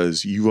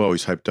because you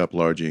always hyped up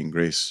Laura Jane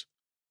Grace.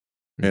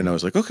 Mm-hmm. And I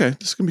was like, okay,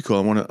 this is gonna be cool.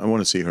 I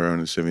want to see her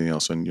and everything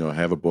else. And I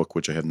have a book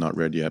which I have not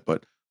read yet,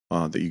 but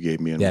that you gave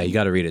me. And you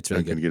got to read it. It's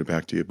really good. I'm gonna get it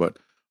back to you. But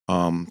so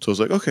I was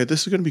like, okay,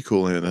 this is gonna be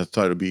cool. And I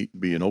thought it'd be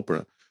an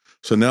Oprah.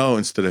 So now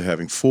instead of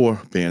having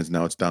 4 bands,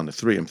 now it's down to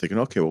 3. I'm thinking,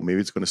 okay, well maybe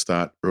it's gonna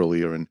start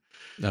earlier and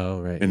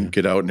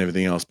get out and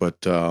everything else. But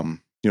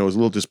it was a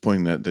little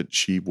disappointing that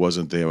she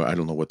wasn't there. I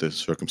don't know what the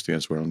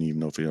circumstance were. I don't even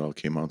know if it all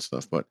came out and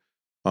stuff. But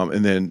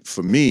and then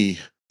for me,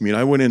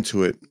 I went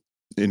into it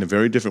in a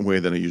very different way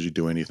than I usually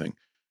do anything.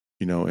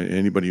 And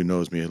anybody who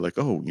knows me, like,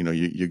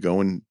 you're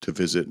going to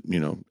visit,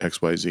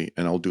 XYZ,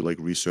 and I'll do like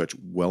research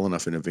well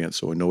enough in advance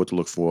so I know what to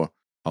look for.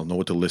 I'll know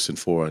what to listen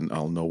for, and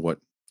I'll know what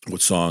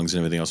songs and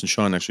everything else. And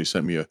Sean actually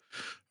sent me a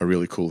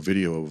really cool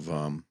video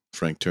of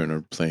Frank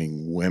Turner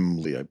playing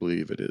Wembley, I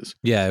believe it is.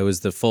 Yeah, it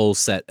was the full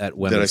set at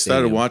Wembley. That I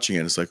started watching it.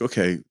 And it's like,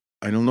 okay,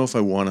 I don't know if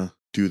I want to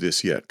do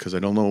this yet because I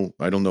don't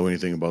know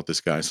anything about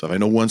this guy's stuff. I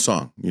know one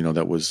song,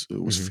 that was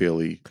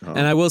fairly.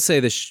 And I will say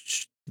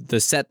the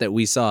set that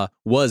we saw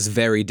was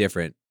very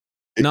different.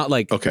 Not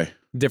like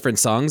different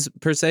songs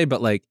per se,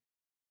 but like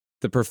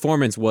the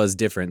performance was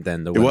different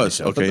than the Wembley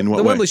show. Okay, in what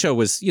way? The Wembley show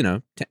was,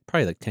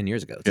 probably like 10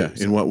 years ago. Too,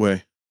 yeah, in what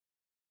way?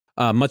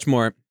 Much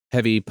more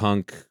heavy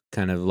punk,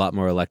 kind of a lot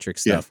more electric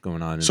stuff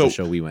going on in the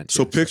show we went to.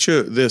 So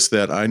picture this,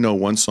 that I know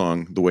one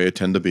song, The Way I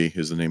Tend to Be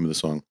is the name of the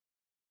song.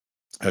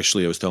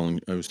 Actually, I was telling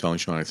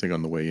Sean, I think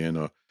on the way in,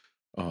 or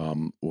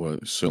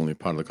certainly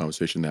part of the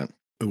conversation, that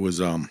it was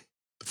the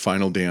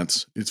final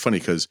dance. It's funny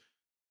because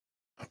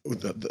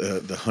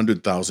the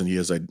 100,000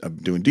 years I'm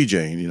doing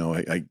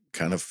DJing, I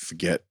kind of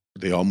forget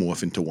they all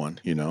morph into one,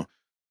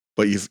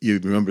 But you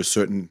remember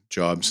certain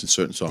jobs and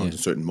certain songs and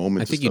certain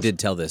moments. I think you did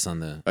tell this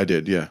on the. I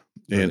did, yeah.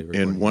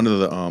 And one of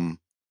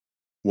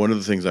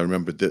the things I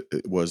remember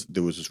was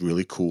there was this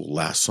really cool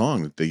last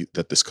song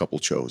that this couple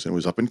chose, and it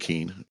was up in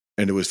Keene,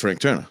 and it was Frank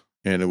Turner.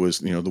 And it was,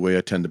 The Way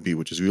I Tend to Be,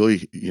 which is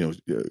really,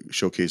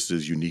 showcases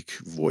his unique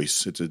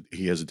voice.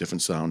 He has a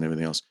different sound and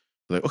everything else.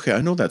 Like, okay,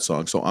 I know that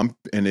song. So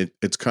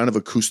it's kind of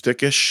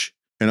acoustic-ish.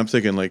 And I'm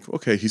thinking like,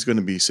 okay, he's going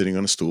to be sitting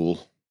on a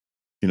stool,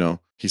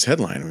 he's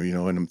headliner,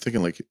 and I'm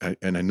thinking like,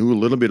 and I knew a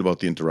little bit about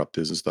the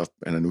Interrupters and stuff.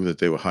 And I knew that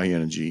they were high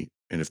energy.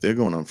 And if they're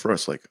going on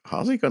first, like,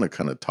 how's he going to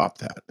kind of top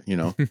that,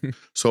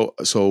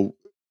 So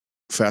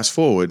fast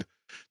forward,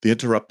 the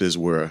Interrupters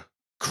were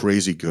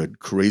crazy good,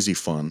 crazy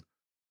fun.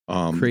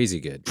 Crazy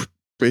good.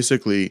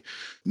 Basically,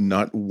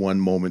 not one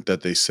moment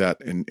that they sat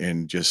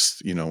and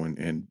just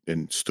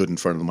and stood in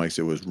front of the mics.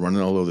 It was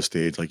running all over the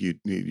stage like you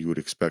would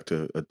expect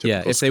a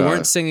typical if they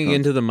weren't singing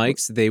into the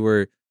mics, they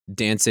were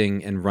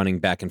dancing and running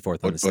back and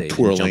forth on the stage, or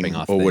twirling, jumping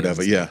off or things.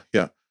 whatever. Yeah.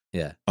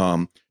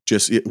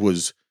 Just it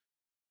was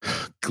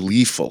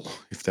gleeful,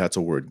 if that's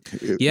a word.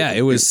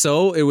 It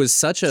was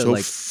such a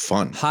like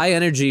fun, high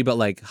energy, but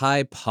like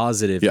high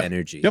positive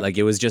energy. Yep. Like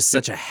it was just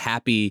such a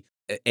happy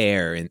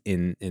air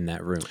in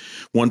that room.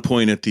 One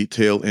point at the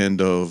tail end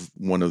of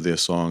one of their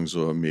songs,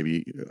 or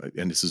maybe,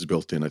 and this is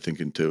built in, I think,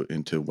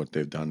 into what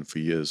they've done for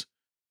years,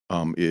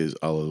 is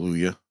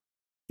Hallelujah.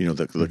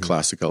 The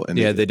classical. And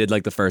they did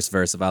like the first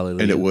verse of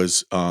Hallelujah. And it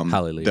was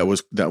Hallelujah.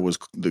 That was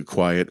the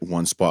quiet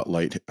one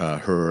spotlight,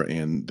 her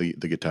and the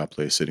guitar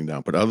player sitting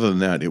down. But other than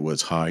that, it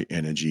was high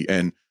energy.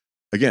 And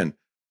again,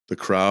 the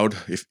crowd,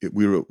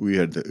 we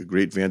had a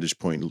great vantage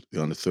point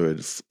on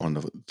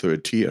the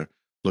third tier,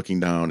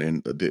 looking down,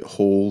 and the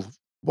whole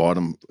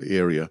bottom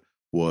area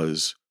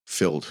was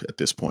filled at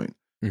this point.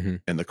 Mm-hmm.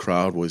 And the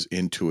crowd was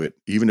into it,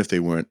 even if they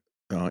weren't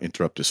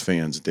Interrupters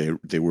fans.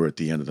 They were at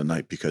the end of the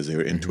night because they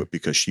were into it,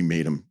 because she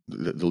made them,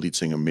 the lead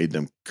singer made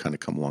them kind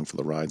of come along for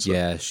the ride. So.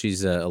 Yeah,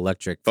 she's an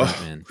electric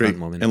frontman, great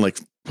woman, and like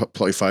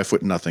probably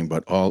 5'0"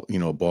 but all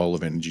a ball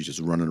of energy just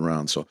running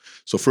around. So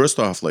first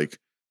off, like,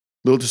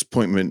 little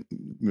disappointment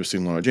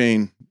missing Laura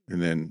Jane,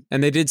 and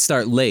they did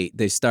start late.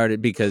 They started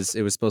because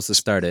it was supposed to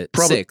start at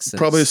 6.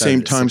 Probably the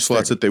same time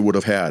slots that they would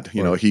have had.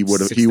 He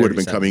would have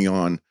been coming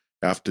on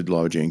after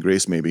Laura Jane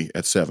Grace, maybe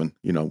at 7.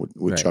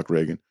 With Chuck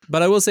Reagan.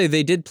 But I will say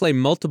they did play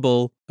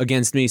multiple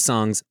Against Me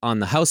songs on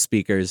the house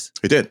speakers.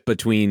 They did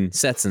between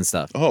sets and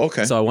stuff. Oh,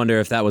 okay. So I wonder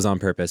if that was on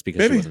purpose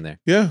because she wasn't there.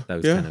 Yeah, that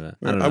was kind of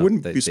I don't know. I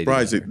wouldn't be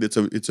surprised.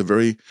 It's a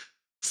very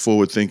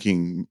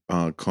forward-thinking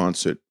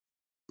concert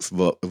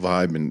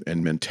vibe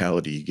and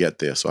mentality you get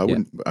there. So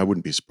I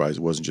wouldn't be surprised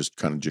it wasn't just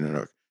kind of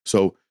generic.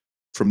 So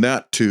from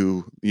that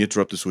to the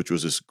Interrupters, which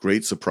was this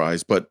great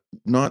surprise, but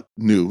not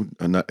new.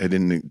 I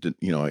didn't,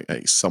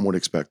 I somewhat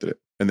expected it.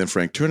 And then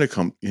Frank Turner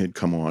had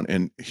come on,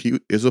 and he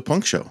is a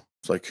punk show.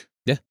 It's like,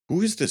 yeah,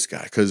 who is this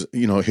guy? Because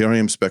here I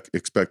am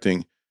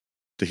expecting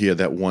to hear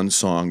that one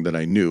song that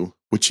I knew,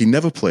 which he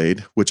never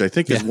played, which I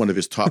think is one of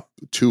his top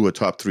 2 or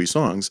top 3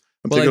 songs.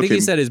 I think he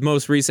said his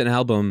most recent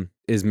album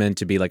is meant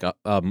to be like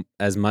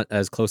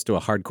as close to a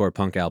hardcore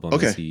punk album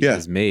as he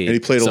has made. And he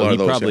played a lot of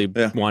those. He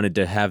probably wanted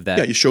to have that.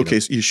 Yeah, you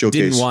showcase.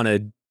 Didn't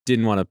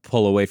want to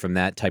pull away from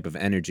that type of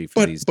energy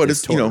for these. But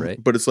it's tour,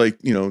 right? But it's like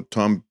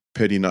Tom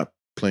Petty not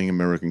playing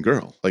American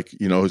Girl. Like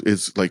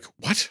it's like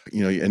what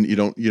and you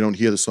don't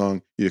hear the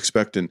song you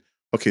expect, and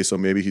okay, so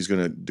maybe he's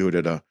gonna do it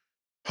at a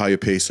higher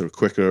pace or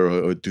quicker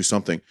or do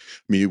something.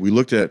 I mean, we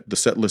looked at the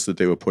set list that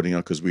they were putting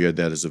out because we had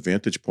that as a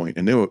vantage point,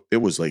 and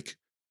it was like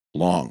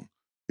long.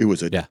 It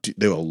was there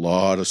were a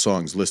lot of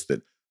songs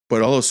listed,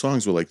 but all those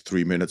songs were like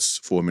 3 minutes,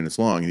 4 minutes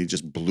long, and he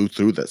just blew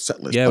through that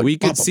set list. Yeah, we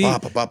could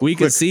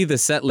see the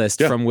set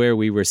list from where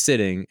we were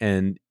sitting,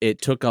 and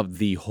it took up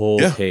the whole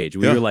page.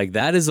 We were like,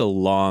 that is a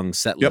long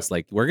set list.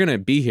 Like, we're gonna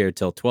be here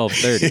till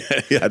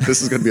 12:30. yeah,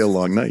 this is gonna be a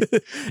long night.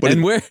 But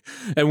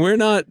we're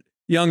not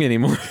young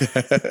anymore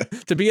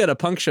to be at a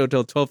punk show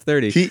till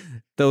 12:30.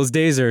 Those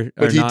days are.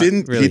 But he not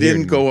didn't. Really he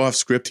didn't go off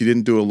script. He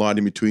didn't do a lot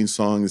in between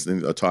songs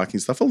and talking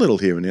stuff, a little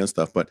here and there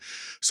stuff. But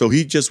so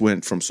he just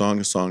went from song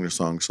to song to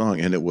song to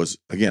song, and it was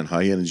again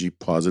high energy,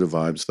 positive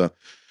vibe stuff.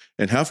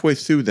 And halfway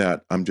through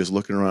that, I'm just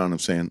looking around. I'm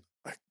saying,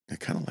 I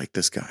kind of like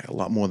this guy a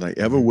lot more than I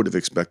ever would have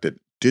expected.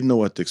 Didn't know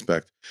what to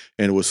expect,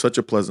 and it was such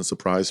a pleasant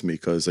surprise to me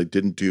because I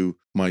didn't do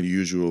my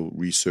usual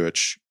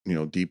research,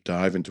 deep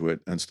dive into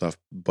it and stuff,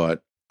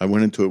 but I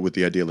went into it with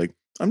the idea like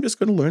I'm just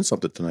going to learn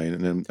something tonight,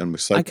 and I'm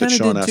excited that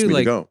Sean asked me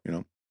to go.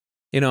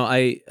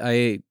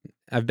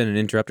 I've been an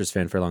Interrupters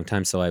fan for a long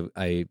time, so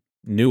I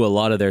knew a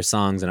lot of their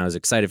songs, and I was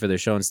excited for their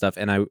show and stuff.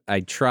 And I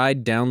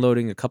tried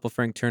downloading a couple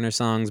Frank Turner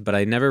songs, but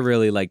I never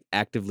really like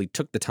actively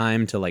took the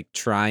time to like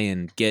try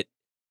and get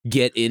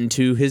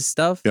into his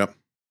stuff. Yep.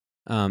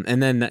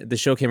 And then the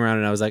show came around,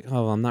 and I was like,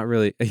 oh, well, I'm not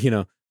really,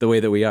 the way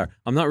that we are,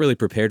 I'm not really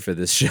prepared for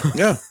this show.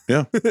 Yeah.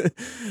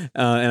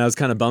 And I was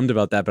kind of bummed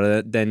about that,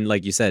 but then,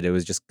 like you said, it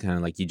was just kind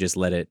of like you just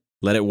let it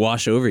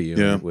wash over you.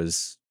 Yeah, it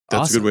was.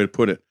 That's awesome. a good way to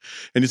put it.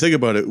 And you think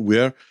about it,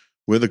 we're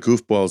the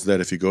goofballs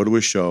that if you go to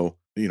a show,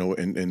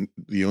 and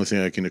the only thing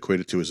I can equate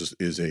it to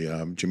is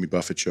a Jimmy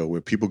Buffett show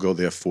where people go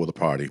there for the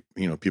party.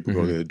 People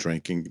go there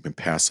drinking and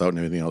pass out and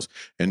everything else.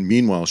 And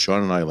meanwhile,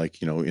 Sean and I,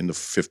 like, in the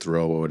fifth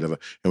row or whatever,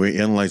 and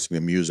we're analyzing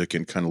the music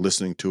and kind of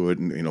listening to it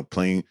and,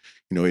 playing,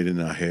 it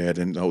in our head.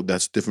 And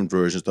that's different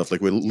versions stuff.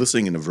 Like we're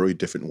listening in a very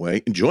different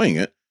way, enjoying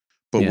it,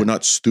 but we're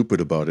not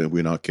stupid about it.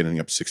 We're not getting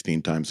up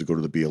 16 times to go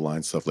to the beer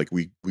line stuff. Like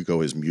we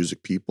go as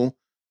music people.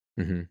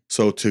 Mm-hmm.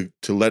 So to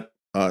let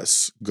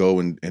us go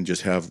and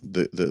just have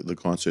the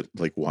concert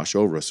like wash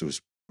over us,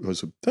 that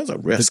was a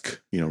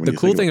risk. The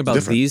cool thing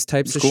about these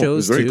types of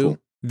shows too, cool.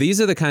 These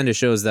are the kind of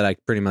shows that I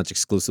pretty much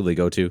exclusively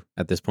go to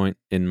at this point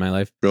in my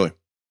life. Really,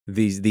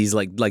 these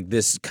like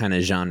this kind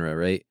of genre,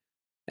 right?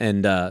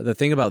 And the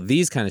thing about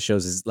these kind of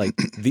shows is like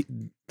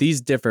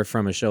these differ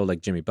from a show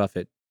like Jimmy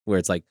Buffett, where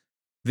it's like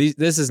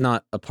this is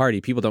not a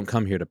party. People don't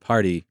come here to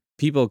party.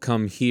 People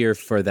come here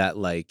for that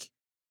like.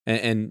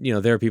 And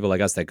there are people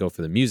like us that go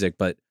for the music,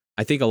 but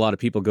I think a lot of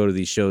people go to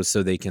these shows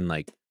so they can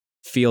like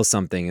feel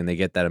something and they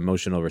get that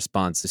emotional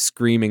response,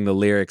 screaming the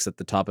lyrics at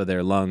the top of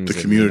their lungs.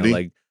 The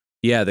community.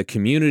 The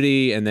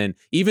community. And then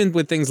even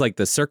with things like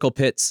the circle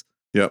pits,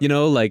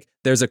 like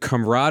there's a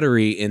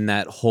camaraderie in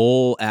that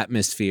whole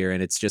atmosphere.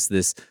 And it's just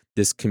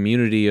this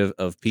community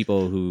of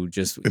people who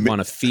just want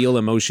to feel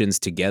emotions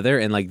together.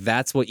 And like,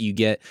 that's what you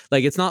get.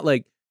 Like, it's not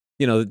like,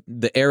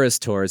 the Eras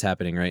tour is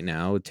happening right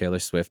now with Taylor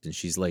Swift, and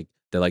she's like,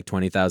 they're like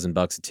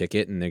 $20,000 a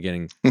ticket, and they're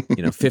getting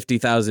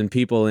 50,000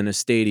 people in a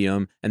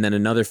stadium, and then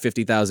another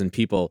 50,000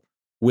 people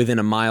within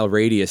a mile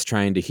radius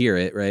trying to hear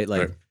it, right?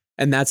 Like, right.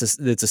 And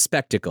it's a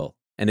spectacle,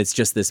 and it's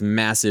just this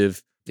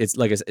massive. It's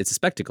like it's a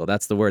spectacle.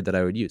 That's the word that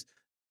I would use.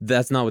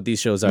 That's not what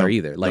these shows are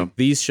either. Like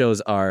these shows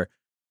are,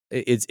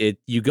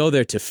 you go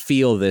there to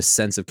feel this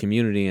sense of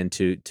community and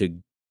to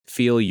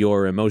feel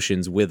your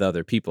emotions with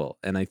other people.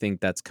 And I think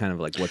that's kind of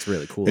like what's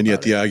really cool. And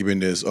yet the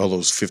argument is all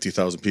those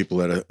 50,000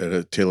 people at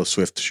a Taylor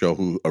Swift show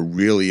who are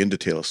really into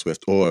Taylor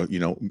Swift, or,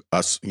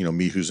 us,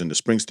 me who's into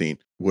Springsteen,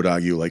 would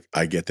argue like,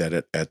 I get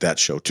that at that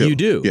show too. You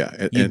do.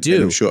 Yeah. You do.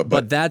 And I'm sure.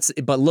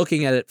 But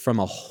looking at it from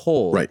a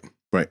whole. Right.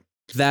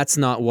 That's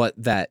not what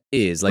that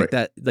is. Like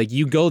that, like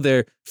you go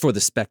there for the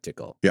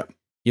spectacle. Yeah.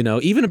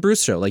 Even a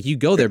Bruce show, like you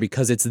go there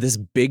because it's this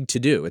big to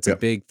do. It's a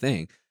big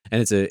thing.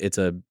 And it's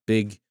a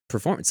big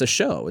performance, a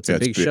show. It's a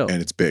big show,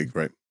 and it's big,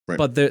 right?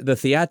 But the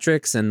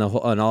theatrics and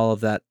and all of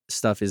that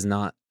stuff is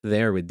not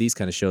there with these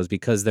kind of shows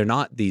because they're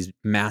not these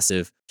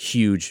massive,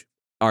 huge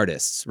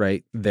artists,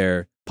 right?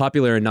 They're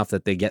popular enough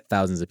that they get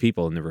thousands of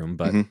people in the room,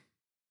 but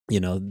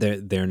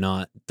they're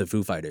not the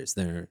Foo Fighters.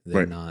 They're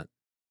not,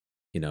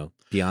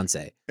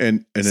 Beyonce.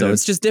 And so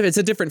it's just it's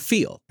a different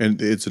feel.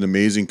 And it's an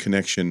amazing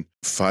connection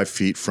 5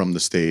 feet from the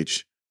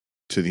stage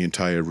to the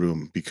entire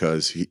room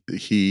because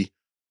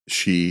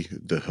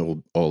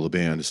all the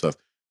band and stuff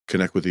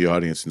connect with the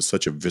audience in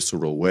such a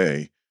visceral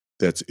way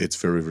that it's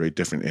very, very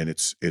different. And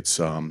it's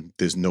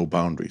there's no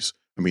boundaries.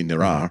 I mean,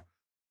 there are,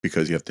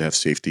 because you have to have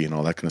safety and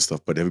all that kind of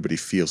stuff, but everybody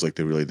feels like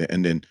they're really there.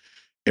 And then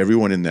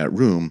everyone in that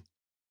room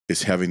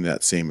is having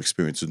that same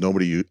experience. So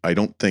I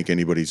don't think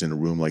anybody's in a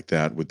room like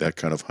that with that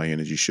kind of high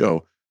energy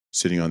show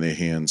sitting on their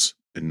hands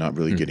and not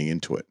really getting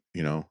into it,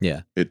 you know?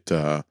 Yeah. It,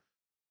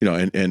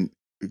 and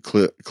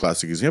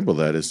classic example of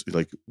that is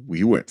like,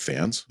 we weren't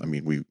fans. I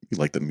mean, we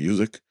liked the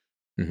music,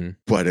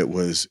 but it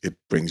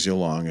brings you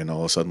along, and all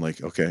of a sudden,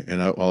 like, okay.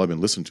 And all I've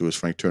been listening to is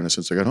Frank Turner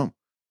since I got home,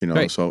 you know?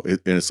 Right. So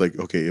it's like,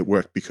 okay, it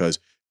worked because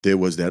there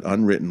was that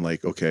unwritten,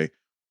 like, okay,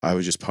 I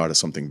was just part of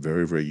something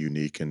very, very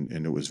unique, and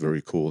it was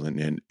very cool.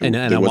 And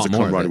there was a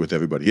camaraderie with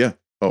everybody. Yeah.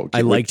 Oh, I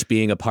liked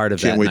being a part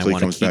of that. Can't wait till he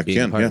comes back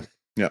again.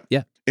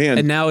 Yeah.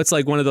 And now it's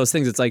like one of those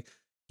things. It's like,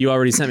 you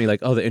already sent me like,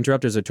 oh, the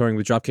Interrupters are touring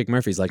with Dropkick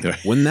Murphys. Like,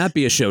 wouldn't that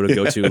be a show to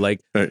go to?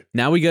 Like,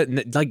 now we got,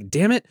 like,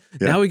 damn it.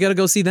 Yeah. Now we got to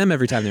go see them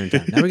every time they're in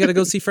town. Now we got to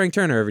go see Frank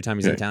Turner every time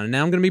he's in town. And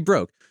now I'm going to be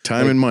broke.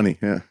 Time and money.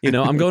 Yeah. You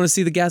know, I'm going to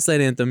see the Gaslight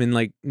Anthem in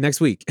like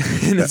next week.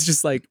 And it's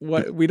just like,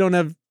 what? We don't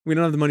have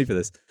the money for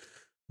this.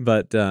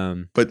 But I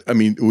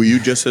mean, were you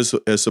just as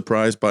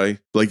surprised by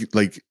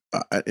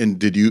and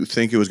did you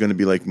think it was going to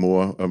be like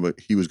more of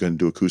he was going to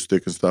do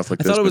acoustic and stuff like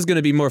this? I thought it was going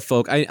to be more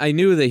folk. I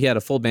knew that he had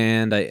a full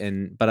band,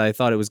 but I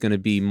thought it was going to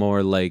be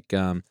more like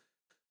the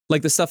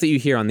stuff that you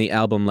hear on the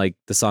album, like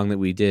the song that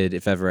we did,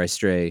 If Ever I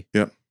Stray.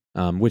 Yeah.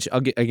 Which I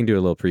can do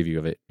a little preview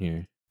of it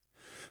here.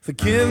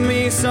 Forgive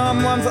me,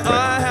 someone, for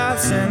I have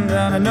sinned,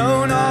 and I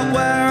know not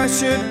where I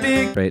should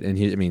be. Right, and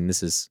here, I mean,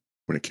 this is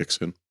when it kicks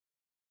in.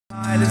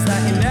 Is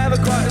that you're never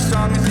quite as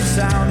strong as you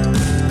sound.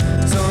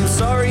 So I'm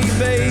sorry,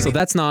 baby. So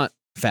that's not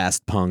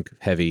fast punk,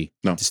 heavy,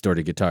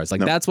 distorted guitars.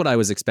 Like that's what I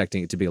was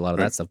expecting it to be, a lot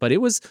of that stuff. But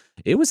it was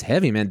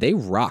heavy, man. They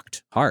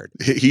rocked hard.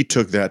 He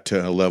took that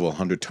to a level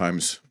 100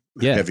 times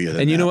heavier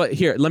than and you that. know what?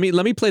 Here, let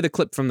me play the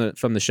clip from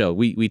the show.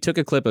 We took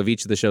a clip of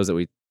each of the songs that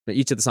we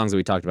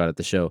talked about at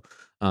the show.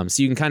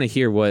 So you can kind of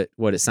hear what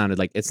it sounded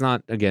like. It's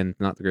not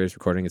the greatest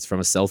recording. It's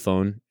from a cell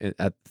phone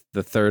at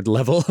the third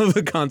level of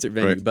a concert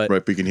venue. But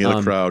you can hear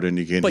the crowd, and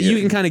you can. But you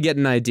can kind of get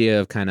an idea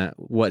of kind of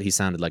what he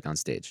sounded like on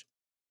stage.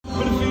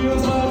 That's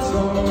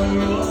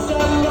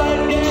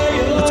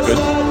good.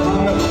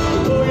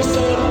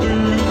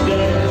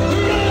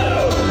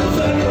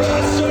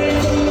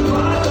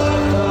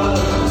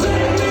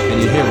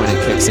 And you hear when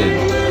it kicks in.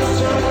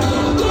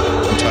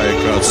 Entire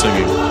crowd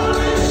singing.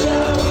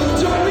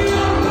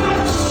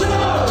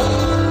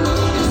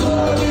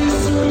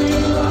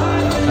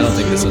 I don't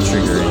think this will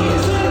trigger any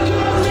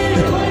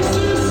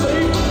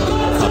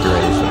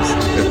copyright issues.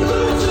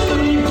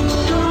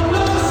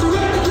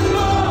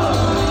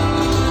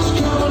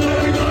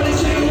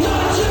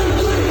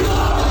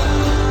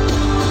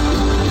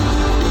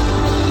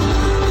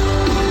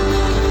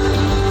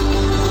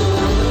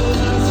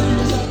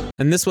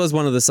 And this was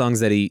one of the songs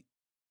that he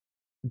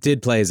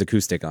did play his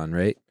acoustic on,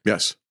 right?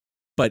 Yes.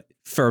 But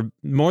for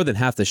more than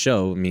half the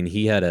show, I mean,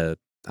 he had I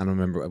don't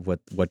remember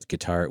what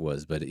guitar it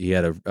was, but he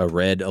had a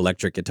red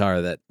electric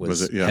guitar that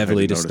was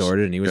heavily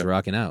distorted, and he was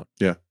rocking out.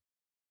 Yeah.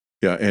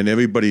 Yeah, and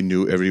everybody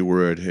knew every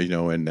word, you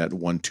know, in that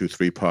 1, 2,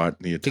 3 part.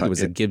 I think it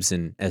was a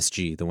Gibson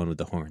SG, the one with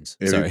the horns.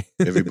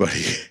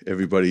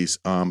 Everybody's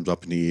arms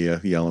up in the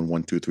air, yelling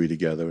 1, 2, 3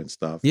 together and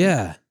stuff.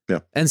 Yeah. Yeah.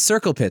 And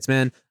circle pits,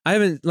 man. I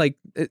haven't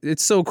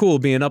it's so cool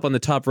being up on the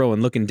top row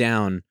and looking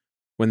down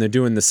when they're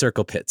doing the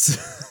circle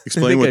pits.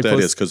 Explain what that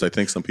is, because I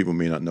think some people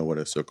may not know what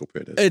a circle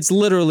pit is. It's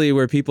literally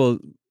where people,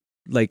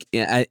 like,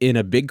 in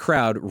a big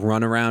crowd,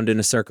 run around in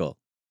a circle,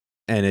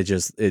 and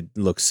it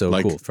looks so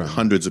like cool. From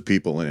hundreds of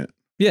people in it.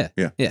 Yeah,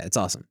 it's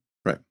awesome.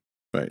 Right.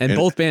 And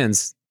both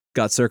bands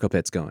got circle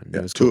pits going. Yeah,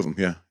 it was cool. 2 of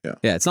them. Yeah.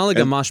 Yeah, it's not like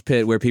a mosh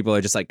pit where people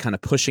are just like kind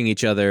of pushing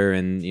each other,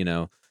 and you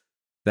know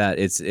that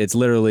it's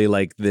literally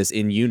like this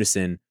in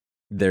unison.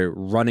 They're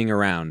running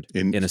around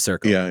in a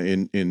circle. Yeah,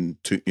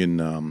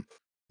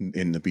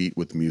 in the beat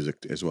with the music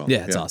as well.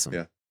 Yeah, it's awesome.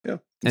 Yeah.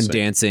 And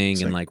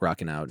dancing and like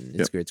rocking out, and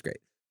it's great. It's great.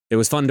 It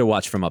was fun to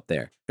watch from up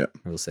there. Yeah,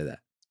 I will say that,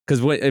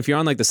 because if you're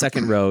on like the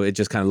second row, it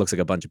just kind of looks like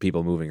a bunch of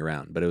people moving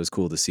around, but it was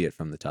cool to see it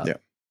from the top. Yeah.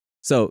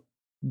 So,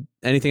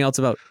 anything else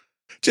about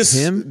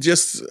him?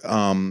 Just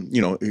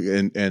you know,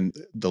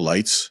 and the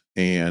lights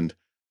and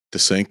the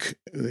sync,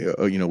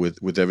 you know,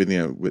 with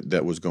everything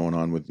that was going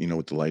on with, you know,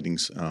 with the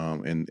lightings,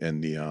 and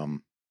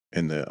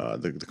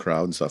the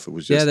crowd and stuff. It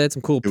was just, they had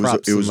some cool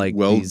props. It was like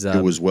well. these,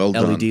 it was well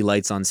done. LED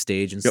lights on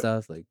stage and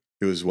stuff. Like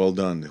it was well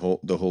done.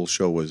 The whole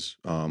show was.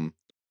 And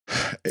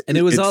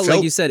it was all,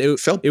 like you said, it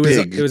felt big,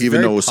 it was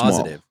even though it was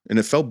positive. small, and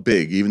it felt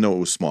big even though it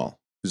was small.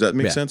 Does that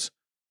make sense?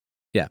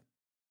 Yeah.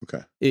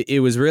 Okay.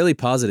 It was really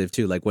positive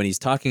too. Like when he's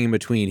talking in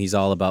between, he's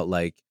all about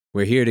like,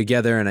 we're here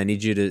together, and I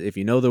need you to, if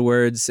you know the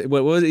words,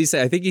 what did he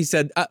say? I think he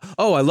said,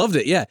 "Oh, I loved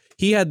it." Yeah,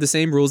 he had the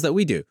same rules that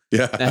we do.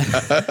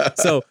 Yeah.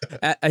 So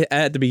at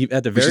the very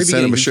beginning,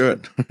 send him a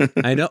shirt.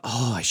 I know.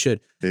 Oh, I should.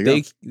 There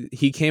you go.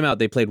 He came out.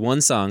 They played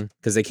one song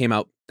because they came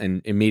out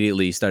and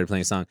immediately started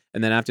playing a song.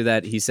 And then after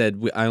that, he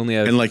said, I only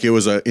have... And like it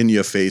was a in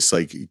your face,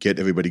 like get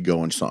everybody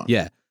going song.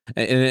 Yeah.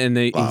 And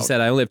he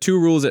said, I only have 2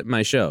 rules at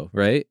my show,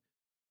 right?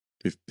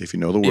 If you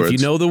know the words. If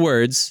you know the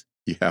words...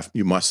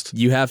 You must.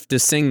 You have to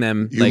sing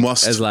them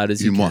as loud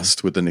as you can. You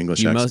must with an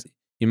English accent.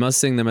 You must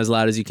sing them as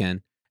loud as you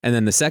can. And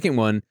then the second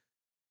one,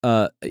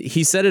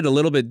 he said it a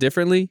little bit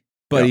differently,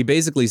 but he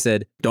basically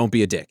said, don't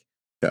be a dick.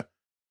 Yeah.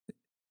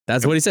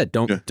 That's what he said.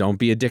 Don't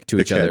be a dick to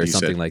each other or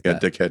something like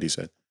that. Dickhead, he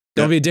said.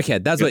 Don't be a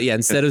dickhead. That's what,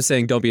 instead of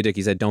saying don't be a dick,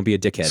 he said don't be a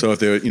dickhead. So if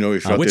they're,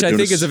 which I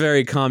think is a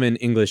very common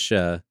English.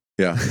 Yeah.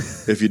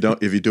 If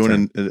you're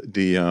doing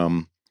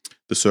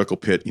the circle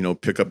pit,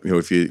 pick up,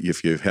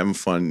 if you're having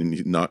fun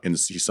and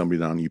see somebody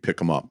down, you pick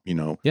them up,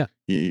 Yeah.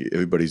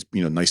 Everybody's,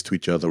 nice to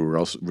each other. We're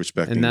all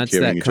respecting and and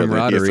caring each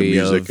other here for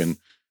music and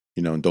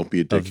don't be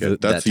a dickhead.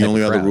 That's the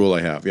only other rule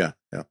I have. Yeah.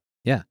 Yeah.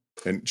 Yeah.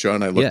 And John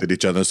and I looked at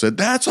each other and said,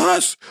 that's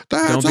us.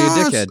 Don't be a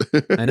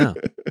dickhead. I know.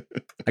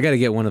 I got to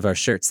get one of our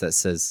shirts that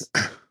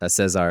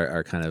says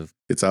our kind of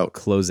it's out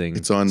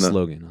closing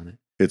slogan on it.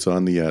 It's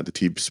on the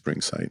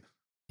Teespring site.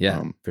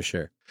 Yeah, for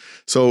sure.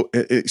 So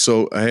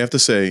I have to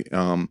say,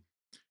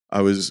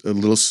 I was a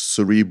little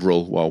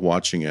cerebral while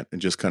watching it and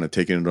just kind of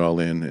taking it all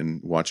in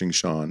and watching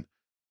Sean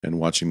and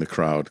watching the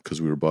crowd because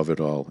we were above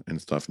it all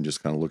and stuff and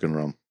just kind of looking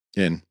around.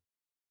 And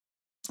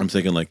I'm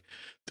thinking like,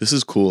 this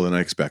is cooler than I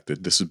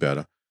expected. This is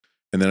better.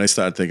 And then I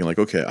started thinking like,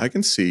 okay, I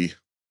can see,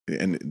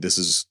 and this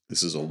is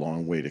a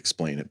long way to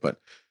explain it, but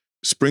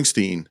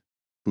Springsteen,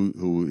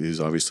 who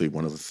is obviously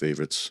one of the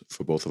favorites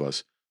for both of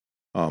us,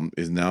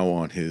 is now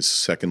on his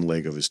second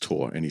leg of his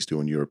tour, and he's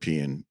doing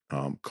European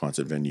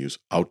concert venues,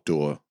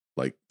 outdoor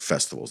like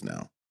festivals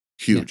now,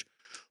 huge.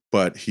 Yeah.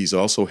 But he's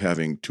also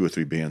having 2 or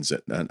 3 bands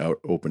that are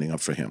opening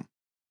up for him.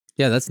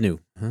 Yeah, that's new.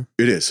 Huh?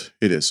 It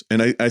is,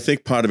 and I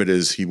think part of it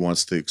is he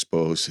wants to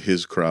expose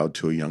his crowd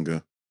to a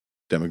younger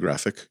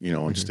demographic,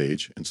 on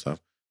stage and stuff,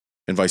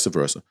 and vice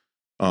versa.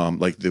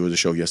 Like there was a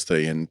show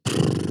yesterday in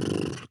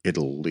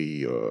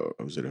Italy, or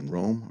was it in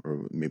Rome,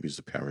 or maybe it's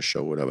the Paris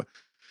show, whatever.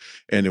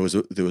 And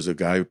there was a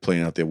guy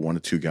playing out there, 1 or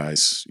 2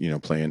 guys,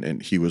 playing,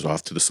 and he was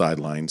off to the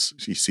sidelines.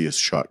 You see a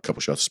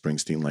couple shots of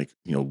Springsteen, like,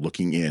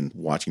 looking in,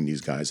 watching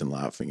these guys and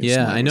laughing. And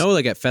yeah, I know,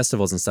 like at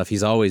festivals and stuff,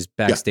 he's always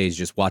backstage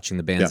just watching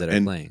the bands that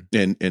are playing.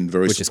 And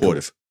very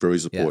supportive, cool. Very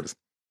supportive.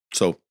 Yeah.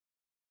 So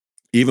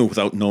even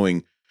without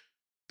knowing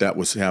that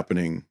was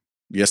happening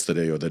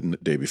yesterday or the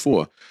day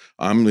before,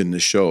 I'm in the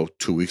show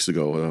 2 weeks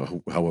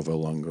ago, however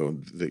long ago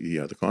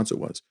the concert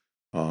was,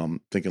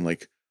 thinking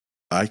like,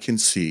 I can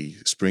see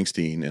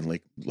Springsteen and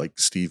like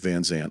Steve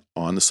Van Zandt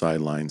on the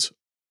sidelines,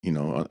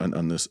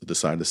 on the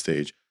side of the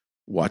stage,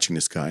 watching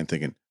this guy and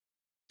thinking,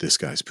 this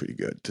guy's pretty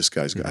good. This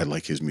guy's I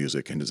like his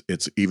music, and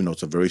it's even though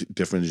it's a very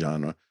different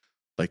genre,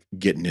 like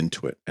getting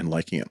into it and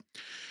liking it.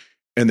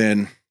 And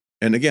then,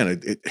 and again,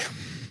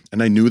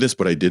 and I knew this,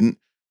 but I didn't.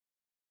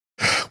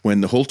 When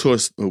the whole tour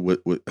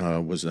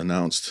was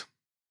announced,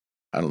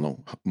 I don't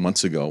know,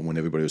 months ago, when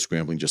everybody was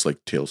scrambling, just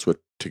like Taylor Swift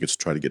tickets,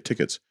 try to get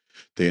tickets.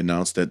 They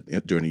announced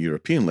that during the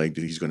European leg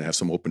that he's going to have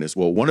some openers.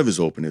 Well, one of his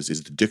openers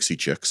is the Dixie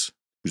Chicks,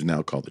 who's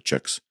now called the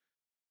Chicks.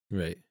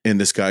 Right.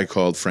 And this guy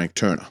called Frank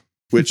Turner,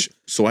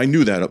 so I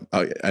knew that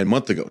a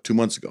month ago, 2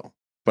 months ago,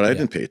 but I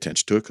didn't pay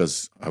attention to it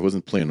because I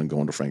wasn't planning on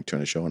going to Frank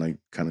Turner show, and I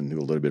kind of knew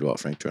a little bit about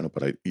Frank Turner,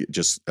 but I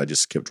just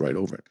skipped right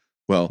over it.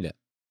 Well,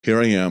 here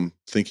I am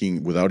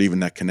thinking, without even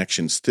that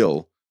connection,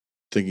 still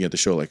thinking at the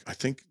show, like, I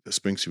think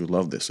Springsteen would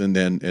love this. And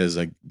then as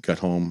I got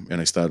home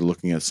and I started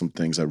looking at some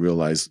things, I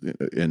realized,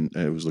 and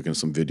I was looking at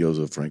some videos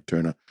of Frank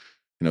Turner,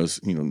 and I was,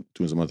 doing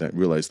some of that, I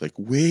realized, like,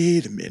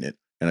 wait a minute.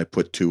 And I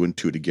put 2 and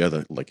 2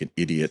 together like an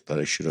idiot that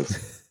I should have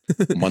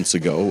months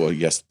ago or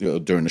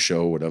during the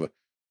show or whatever.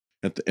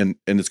 And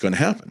it's going to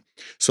happen.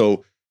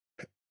 So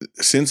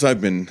since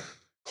I've been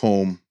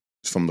home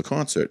from the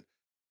concert,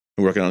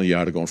 working on the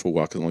yard or going for a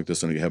walk and like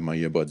this, and I have my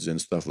earbuds in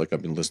and stuff, like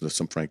I've been listening to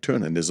some Frank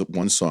Turner, and there's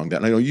one song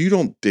that I know you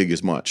don't dig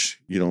as much.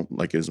 You don't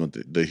like it as much,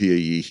 the Hear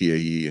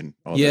Ye, and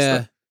all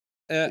that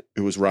stuff.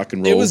 It was rock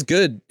and roll. It was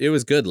good. It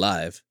was good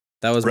live.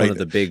 That was one of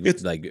the big,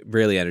 like,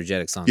 really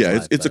energetic songs. Yeah,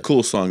 live, it's a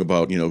cool song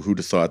about, who'd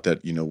have thought that,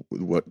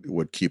 what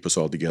would keep us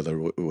all together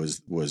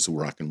was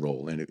rock and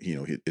roll. And,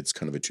 it's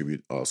kind of a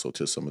tribute also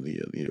to some of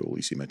the,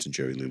 Lisa mentioned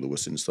Jerry Lee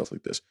Lewis and stuff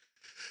like this.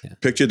 Yeah.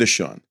 Picture this,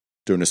 Sean,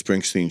 during a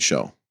Springsteen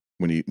show,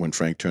 when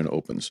Frank Turner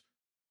opens,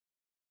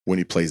 when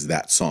he plays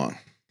that song.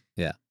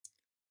 Yeah.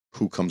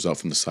 Who comes out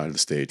from the side of the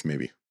stage,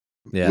 maybe?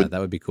 Yeah,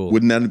 that would be cool.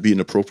 Wouldn't that be an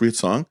appropriate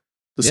song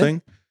to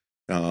sing?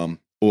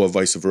 Or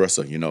vice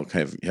versa,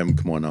 have him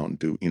come on out and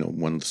do,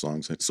 one of the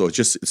songs. So it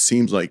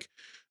seems like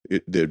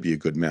there'd be a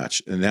good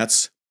match. And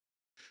that's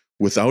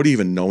without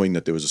even knowing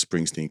that there was a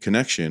Springsteen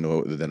connection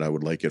or that I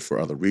would like it for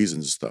other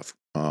reasons and stuff.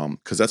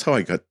 Because that's how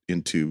I got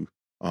into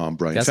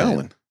Brian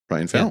Fallon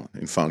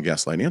and found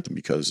Gaslight Anthem,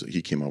 because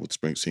he came out with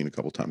Springsteen a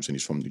couple times and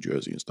he's from New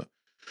Jersey and stuff.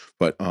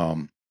 But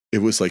it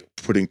was like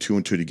putting 2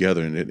 and 2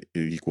 together, and it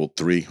equaled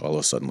 3 all of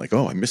a sudden. Like,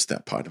 oh, I missed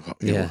that part.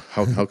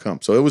 How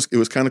come? So it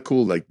was kind of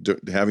cool, like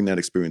having that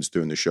experience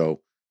during the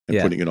show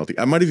and putting it all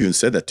together. I might have even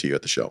said that to you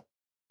at the show.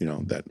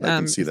 that I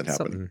can see that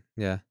happening.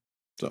 Yeah.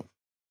 So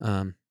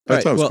I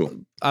thought it was cool.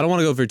 I don't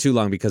want to go for too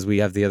long because we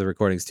have the other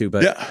recordings too,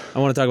 but I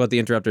want to talk about the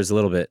Interrupters a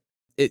little bit.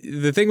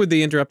 The thing with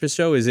the Interrupters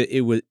show is it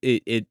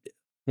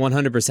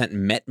 100%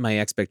 met my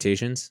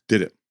expectations.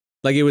 Did it?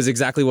 Like it was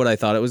exactly what I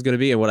thought it was going to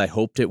be and what I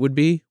hoped it would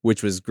be,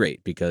 which was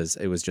great because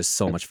it was just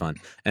so much fun.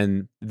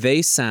 And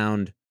they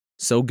sound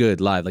so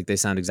good live. Like they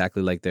sound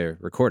exactly like their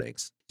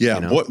recordings. Yeah,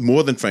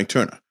 more than Frank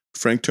Turner.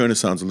 Frank Turner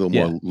sounds a little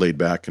more laid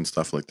back and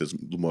stuff like this, a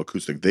little more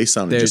acoustic. They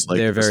sounded just like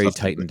they're very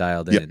tight and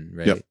dialed in,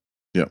 right?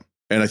 Yeah.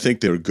 And I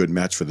think they're a good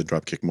match for the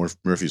Dropkick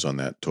Murphys on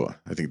that tour.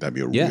 I think that'd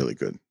be really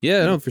good.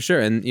 Yeah, no, for sure.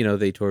 And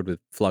they toured with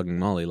Flogging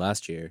Molly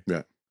last year.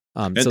 Yeah.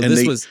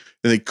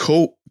 They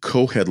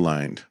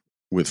co-headlined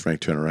with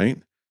Frank Turner, right?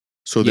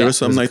 So there were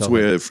some nights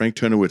where Frank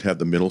Turner would have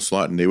the middle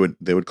slot and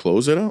they would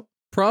close it out.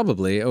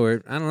 Probably,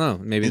 or I don't know.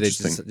 Maybe they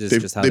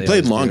just how they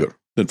played longer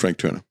than Frank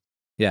Turner.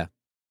 Yeah.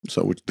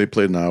 So they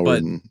played an hour,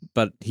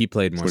 but he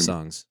played more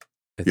songs.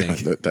 I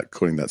think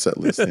according to that set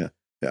list.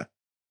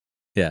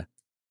 Yeah.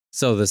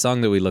 So the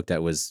song that we looked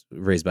at was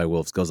 "Raised by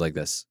Wolves." Goes like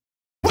this.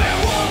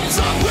 Werewolves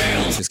on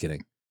wheels. Just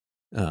kidding.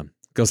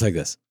 Goes like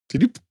this.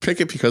 Did you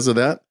pick it because of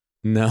that?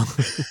 No.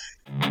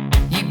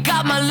 You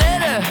got my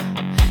letter.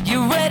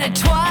 You read it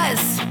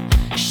twice.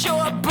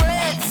 Short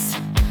breaths,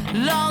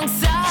 long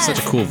sighs. Such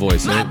a cool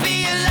voice. Might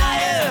be a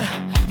liar,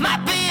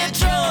 might be a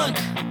drunk,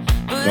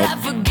 but I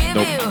forgive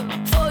you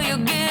for you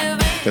giving.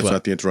 That's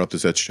not the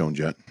Interrupters. That's Joan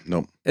Jett.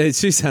 Nope.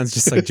 She sounds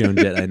just like Joan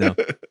Jett. I know.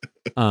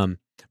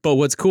 But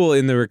what's cool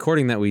in the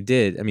recording that we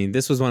did, I mean,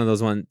 this was one of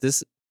those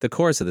the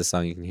chorus of the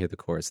song, you can hear the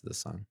chorus of the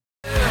song.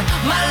 My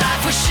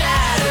life was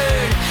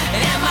shattered,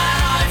 and my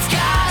heart's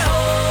got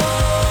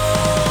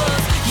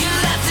holes. You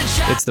left a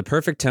child. It's the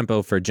perfect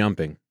tempo for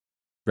jumping,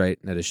 right,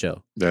 at a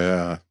show.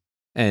 Yeah.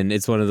 And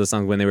it's one of those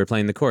songs when they were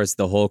playing the chorus,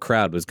 the whole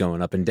crowd was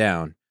going up and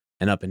down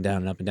and up and down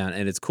and up and down.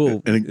 And it's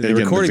cool. And again,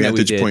 the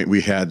vantage point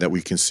we had that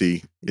we can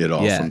see it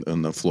all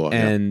on the floor.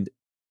 And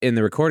in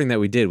the recording that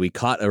we did, we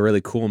caught a really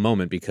cool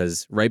moment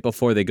because right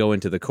before they go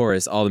into the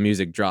chorus, all the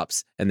music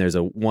drops and there's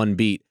one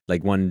beat,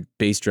 like one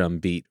bass drum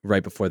beat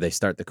right before they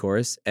start the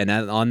chorus. And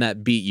on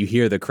that beat, you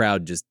hear the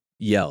crowd just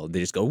yell. They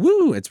just go,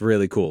 woo! It's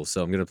really cool.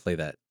 So I'm going to play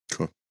that.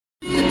 Cool.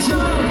 See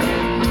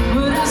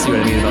what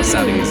I mean about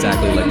sounding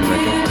exactly like the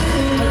record?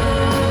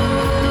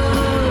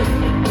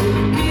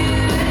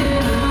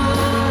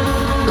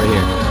 Right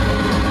here.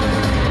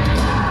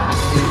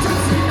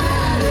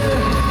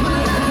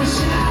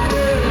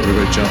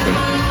 Everybody jumping.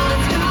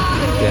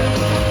 Yeah.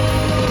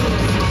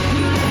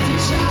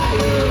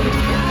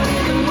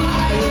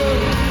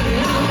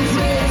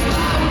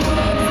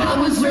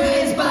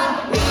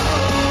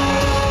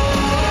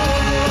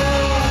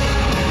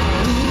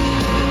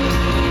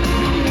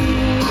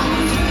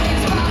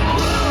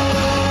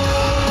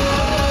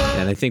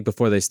 And I think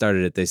before they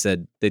started it,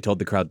 they told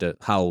the crowd to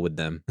howl with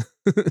them.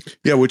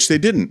 Yeah, which they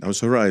didn't. I was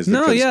surprised.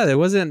 No, there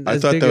wasn't. I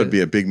thought that would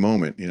be a big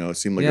moment. It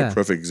seemed like a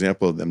perfect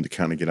example of them to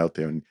kind of get out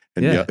there and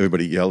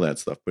everybody yell that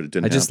stuff, but it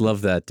didn't. I just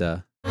love that.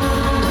 I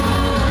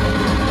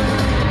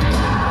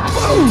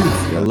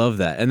love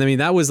that. And I mean,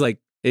 that was like,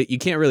 you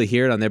can't really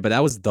hear it on there, but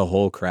that was the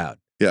whole crowd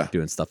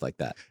doing stuff like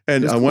that.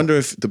 And I wonder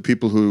if the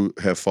people who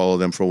have followed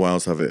them for a while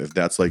have it, if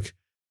that's like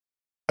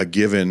a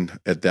given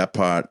at that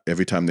part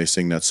every time they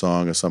sing that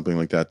song or something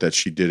like that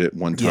she did it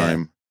one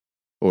time.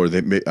 Or I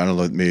don't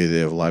know, maybe they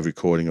have a live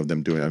recording of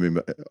them doing it. I mean,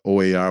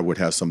 OAR would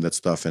have some of that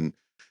stuff, and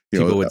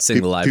people would sing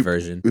the live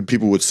version.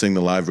 People would sing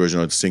the live version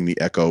or sing the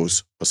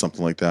echoes or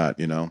something like that,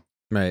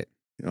 Right.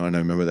 And I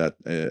remember that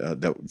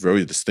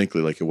very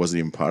distinctly, like it wasn't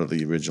even part of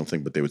the original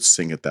thing, but they would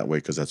sing it that way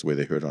because that's the way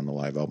they heard it on the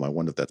live album. I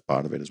wonder if that's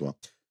part of it as well.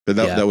 But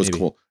that was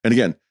cool. And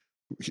again,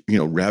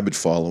 rabid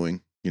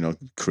following,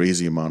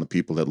 crazy amount of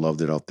people that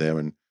loved it out there.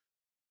 And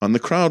on the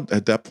crowd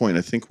at that point,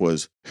 I think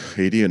was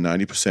 80 or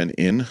 90%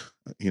 in.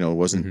 It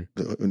wasn't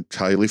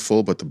entirely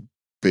full, but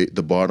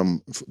the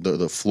bottom,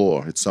 the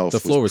floor itself, the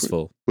floor was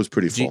full. Was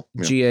pretty full.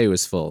 GA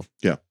was full.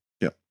 Yeah.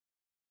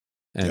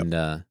 And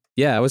I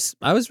was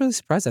really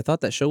surprised. I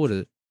thought that show would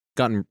have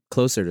gotten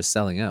closer to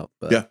selling out.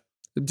 But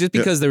just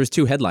because there was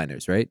two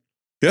headliners, right?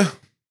 Yeah.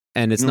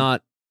 And it's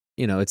not,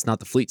 it's not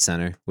the Fleet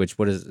Center.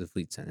 What is the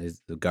Fleet Center?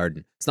 It's the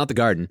Garden. It's not the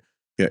Garden.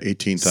 Yeah,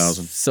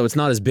 18,000. So it's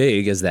not as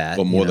big as that.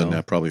 Well, more than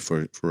that probably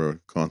for a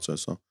concert.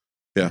 So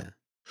yeah.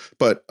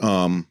 But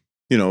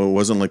it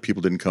wasn't like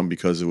people didn't come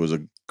because it was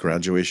a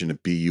graduation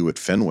at BU at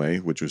Fenway,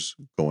 which was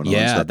going on.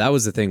 Yeah, that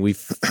was the thing.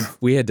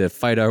 We had to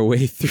fight our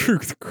way through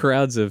the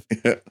crowds of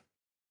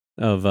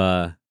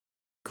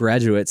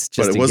graduates.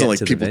 Just but it wasn't like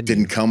to people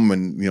didn't come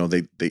and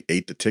they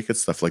ate the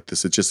tickets, stuff like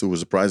this. It was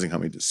surprising how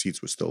many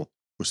seats were still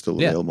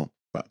available.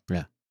 But,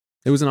 yeah,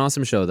 it was an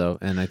awesome show though,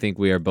 and I think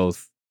we are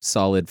both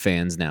solid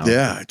fans now.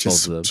 Yeah,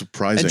 just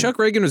surprising. And Chuck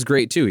Reagan was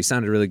great too. He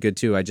sounded really good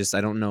too. I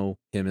don't know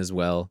him as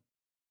well.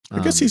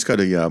 I guess he's got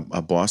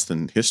a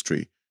Boston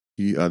history.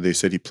 They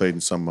said he played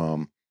in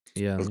some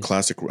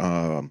classic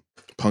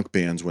punk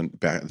bands when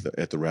back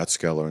at the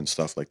Rathskeller and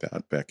stuff like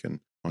that back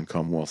on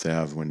Commonwealth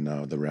Ave when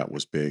the Rat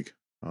was big.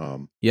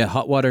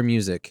 Hot Water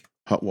Music.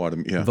 Hot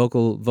Water, yeah.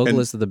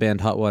 Vocalist of the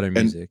band Hot Water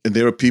Music. And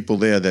there were people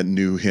there that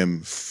knew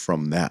him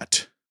from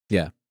that.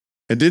 Yeah.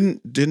 And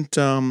didn't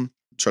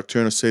Chuck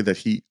Turner say that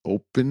he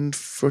opened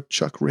for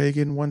Chuck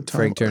Reagan one time?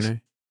 Frank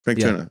Turner.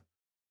 Turner.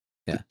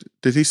 Yeah.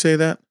 Did he say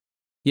that?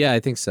 Yeah, I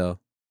think so.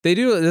 They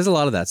do. There's a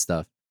lot of that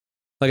stuff.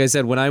 Like I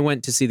said, when I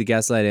went to see the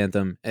Gaslight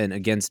Anthem and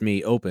Against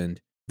Me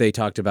opened, they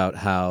talked about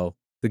how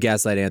the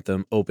Gaslight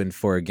Anthem opened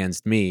for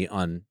Against Me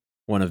on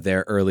one of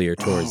their earlier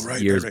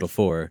tours years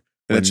before.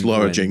 And it's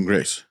Laura Jane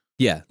Grace.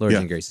 Yeah, Laura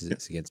Jane Grace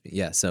is Against Me.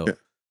 Yeah, so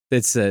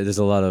it's there's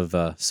a lot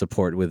of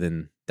support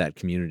within that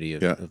community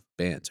of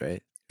bands,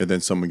 right? And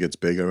then someone gets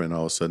bigger, and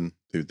all of a sudden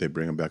they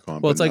bring them back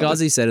on. Well, it's like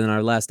Ozzy said in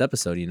our last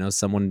episode.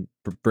 Someone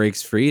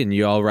breaks free, and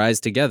you all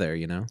rise together.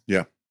 Yeah, you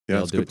all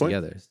that's do a good it point.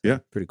 together. So Yeah,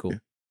 pretty cool.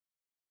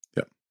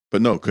 Yeah,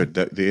 but no, good.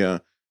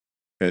 That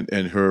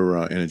and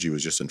her energy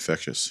was just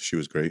infectious. She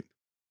was great.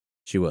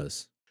 She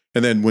was.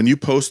 And then when you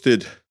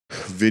posted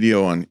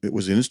video on, it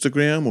was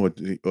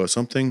Instagram or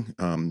something,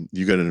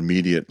 you got an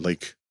immediate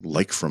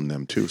like from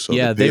them too. So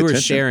yeah, they were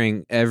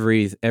sharing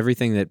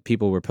everything that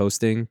people were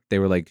posting. They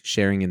were like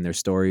sharing in their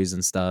stories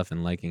and stuff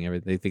and liking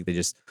everything. They think they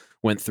just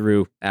went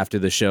through after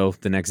the show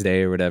the next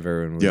day or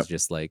whatever and was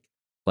just like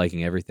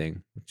liking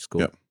everything, which is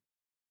cool. Yeah.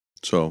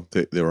 So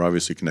they were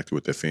obviously connected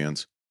with their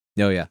fans.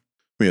 Oh yeah.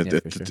 I mean,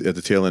 at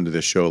the tail end of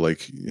this show,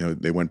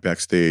 they went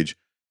backstage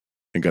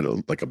and got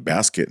a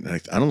basket. And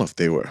I don't know if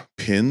they were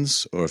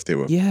pins or if they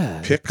were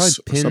picks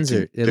or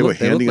something. They were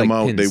handing them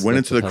out. They went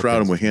into the crowd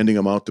and were handing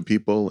them out to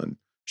people and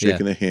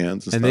shaking their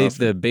hands and stuff.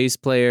 The bass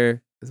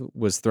player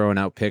was throwing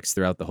out picks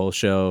throughout the whole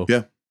show.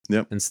 Yeah.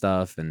 Yep. And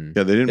stuff. And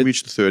they didn't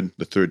reach the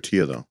third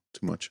tier though.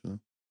 Too much. Huh?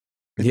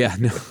 Yeah,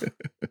 no.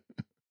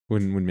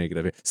 wouldn't make it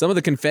up here. Some of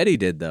the confetti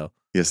did though.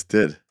 Yes, it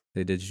did.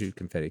 They did shoot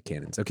confetti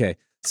cannons. Okay.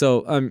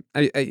 So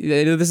I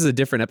know this is a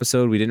different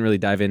episode. We didn't really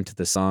dive into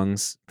the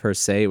songs per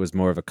se. It was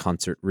more of a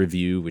concert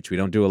review, which we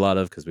don't do a lot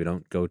of because we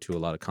don't go to a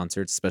lot of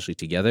concerts, especially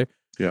together.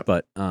 Yeah.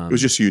 But it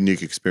was just a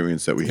unique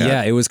experience that we had.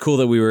 Yeah, it was cool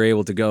that we were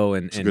able to go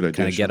and kind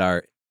of get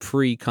our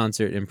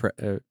pre-concert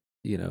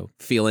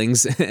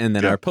feelings and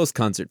then our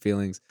post-concert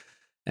feelings.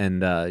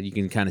 And you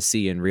can kind of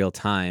see in real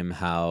time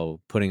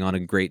how putting on a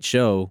great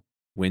show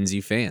wins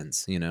you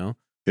fans,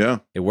 Yeah.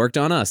 It worked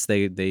on us.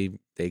 They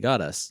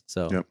got us.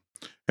 So yeah.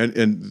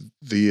 And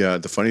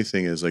the funny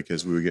thing is,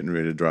 as we were getting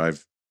ready to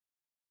drive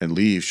and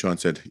leave, Sean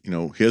said,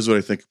 here's what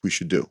I think we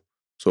should do.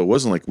 So it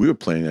wasn't like we were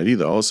playing that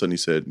either. All of a sudden he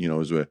said,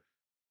 as we're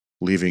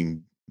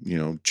leaving,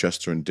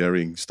 Chester and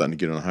Derry, starting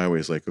to get on the highway,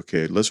 it's like,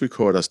 okay, let's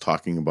record us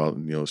talking about,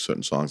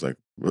 certain songs like,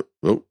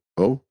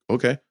 oh,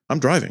 okay, I'm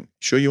driving.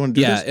 Sure you want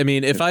to do this? Yeah, I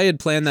mean, if I had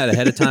planned that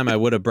ahead of time, I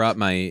would have brought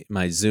my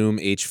Zoom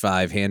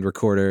H5 hand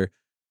recorder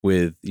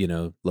with,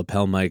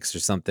 lapel mics or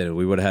something.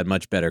 We would have had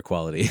much better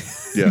quality.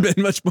 Yeah. Been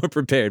much more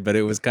prepared, but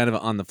it was kind of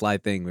an on the fly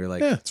thing. We were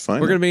like, it's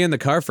fine. We're going to be in the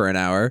car for an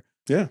hour.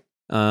 Yeah.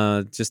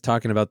 Just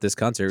talking about this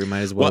concert. We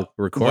might as well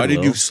record. Why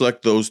did you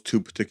select those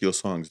two particular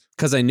songs?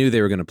 Because I knew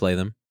they were going to play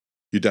them.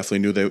 You definitely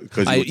knew they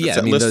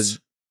because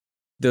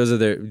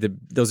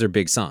those are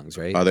big songs,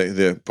 right? Are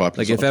they're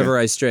popular? Like If Ever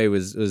I Stray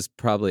was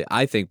probably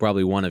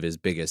one of his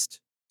biggest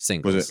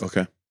singles. Was it?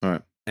 Okay. All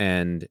right.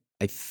 And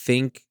I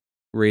think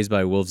Raised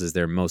by Wolves is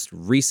their most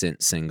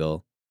recent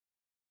single.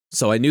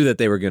 So I knew that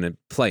they were going to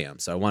play them.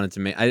 So I wanted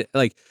to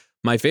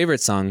my favorite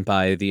song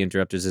by The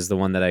Interrupters is the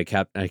one that I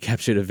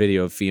captured a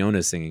video of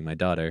Fiona singing, my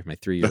daughter, my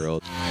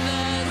 3-year-old.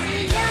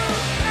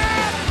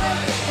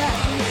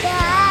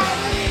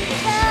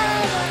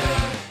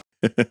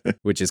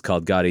 Which is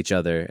called Got Each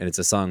Other. And it's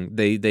a song,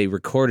 they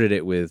recorded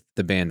it with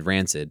the band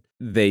Rancid.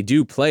 They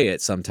do play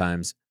it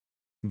sometimes,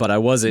 but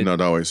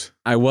not always.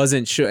 I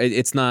wasn't sure.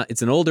 It's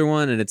an older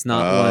one and it's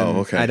not one.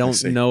 Okay. I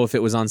don't know if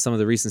it was on some of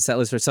the recent set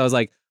lists. So I was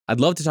like, I'd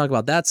love to talk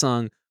about that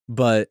song,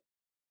 but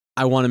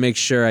I want to make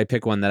sure I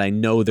pick one that I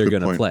know they're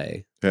going to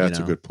play. Yeah, that's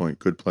a good point.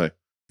 Good play.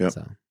 Yeah.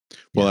 So,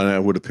 well, and I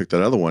would have picked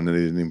that other one and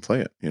they didn't even play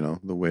it,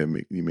 the way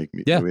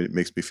it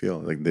makes me feel.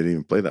 Like they didn't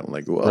even play that one.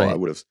 Like, well, I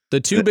would have. The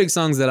two big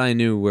songs that I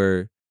knew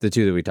were the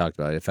two that we talked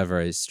about, If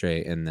Ever I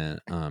Stray and the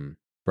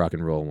rock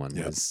and roll one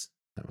was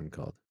that one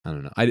called. I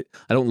don't know. I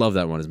don't love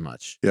that one as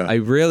much. Yeah. I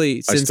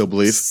Still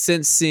Believe.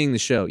 Since seeing the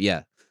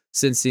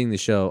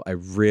show, I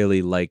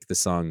really like the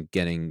song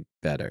Getting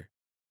Better.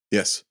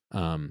 Yes.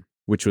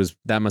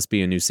 That must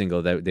be a new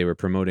single that they were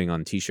promoting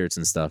on t-shirts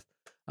and stuff.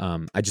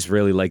 I just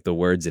really like the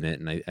words in it,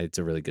 and it's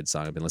a really good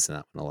song. I've been listening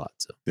to that one a lot.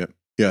 So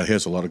yeah, he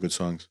has a lot of good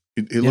songs.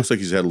 It looks like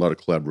he's had a lot of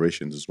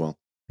collaborations as well.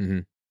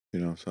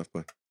 Mm-hmm. Stuff.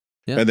 But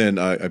and then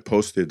I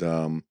posted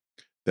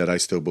that I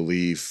Still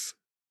Believe.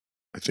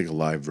 I think a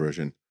live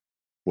version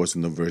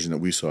wasn't the version that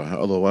we saw.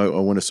 Although I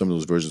wonder if some of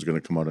those versions are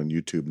going to come out on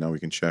YouTube. Now we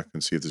can check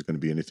and see if there's going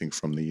to be anything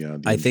from the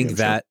I think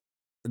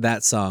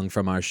that song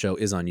from our show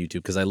is on YouTube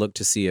because I looked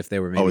to see if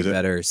there were maybe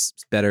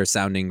better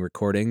sounding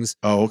recordings.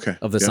 Oh, okay.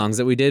 Of the songs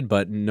that we did,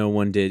 but no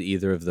one did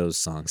either of those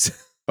songs.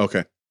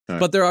 Okay. Right.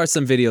 But there are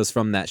some videos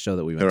from that show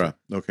that we went to.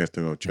 Okay, I have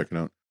to go check it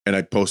out. And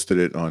I posted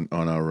it on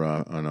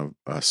our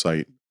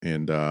site,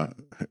 and a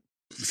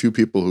few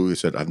people who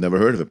said I've never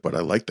heard of it, but I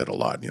like that a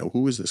lot.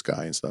 Who is this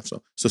guy and stuff.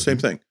 So it's the same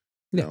thing.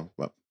 Yeah.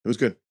 Well, it was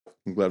good.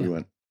 I'm glad we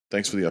went.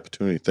 Thanks for the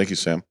opportunity. Thank you,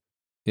 Sam.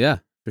 Yeah,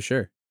 for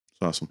sure.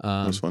 It's awesome.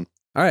 It was fun.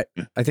 All right.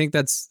 Yeah. I think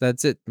that's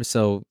it.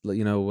 So,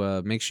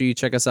 make sure you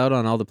check us out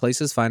on all the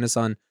places. Find us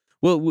on,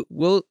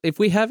 we'll if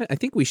we haven't, I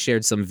think we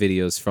shared some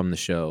videos from the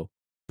show,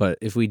 but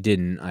if we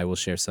didn't, I will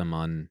share some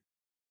on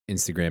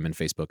Instagram and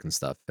Facebook and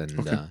stuff.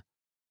 And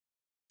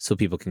so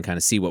people can kind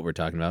of see what we're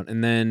talking about.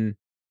 And then,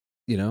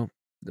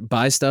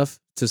 buy stuff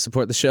to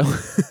support the show.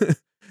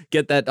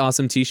 Get that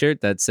awesome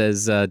t-shirt that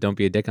says don't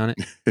be a dick on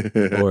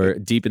it, or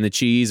deep in the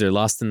cheese, or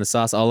lost in the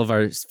sauce. All of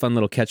our fun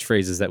little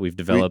catchphrases that we've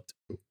developed.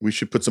 We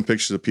should put some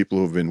pictures of people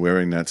who've been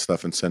wearing that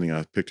stuff and sending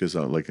out pictures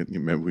out. Like,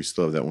 remember, we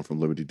still have that one from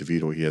Liberty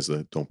DeVito. He has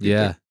the don't be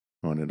a dick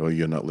on it. Or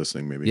you're not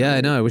listening, maybe. Yeah,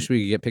 I know. I wish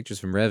we could get pictures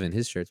from Rev and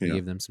his shirts. We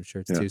gave them some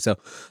shirts too. So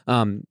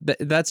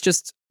that's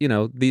just,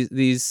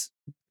 these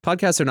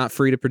podcasts are not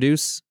free to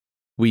produce.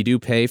 We do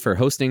pay for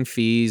hosting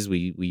fees.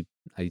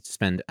 I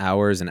spend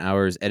hours and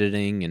hours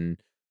editing and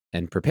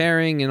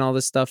preparing and all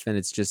this stuff, and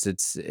it's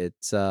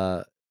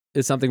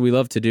something we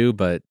love to do,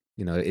 but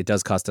it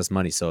does cost us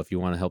money. So if you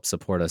want to help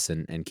support us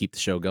and keep the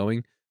show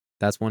going,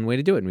 that's one way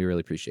to do it, and we really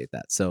appreciate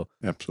that. So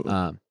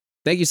absolutely,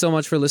 thank you so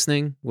much for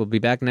listening. We'll be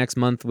back next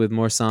month with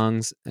more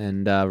songs,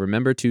 and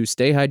remember to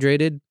stay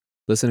hydrated,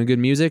 listen to good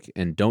music,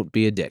 and don't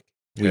be a dick.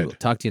 We will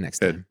talk to you next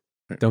time.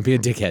 Don't be a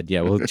dickhead.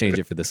 Yeah, we'll change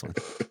it for this one.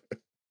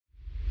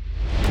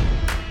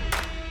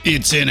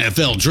 It's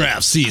NFL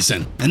draft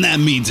season, and that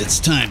means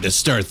it's time to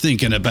start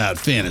thinking about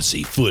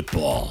fantasy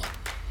football.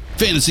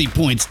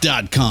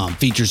 FantasyPoints.com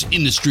features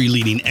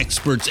industry-leading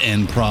experts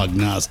and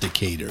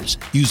prognosticators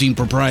using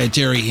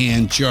proprietary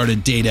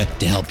hand-charted data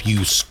to help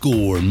you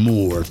score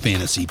more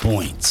fantasy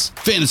points.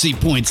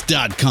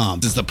 FantasyPoints.com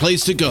is the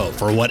place to go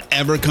for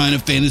whatever kind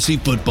of fantasy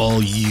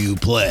football you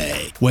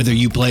play. Whether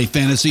you play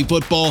fantasy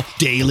football,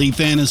 daily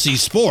fantasy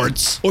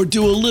sports, or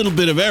do a little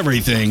bit of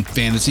everything,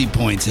 Fantasy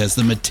Points has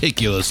the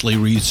meticulously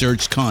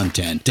researched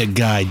content to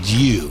guide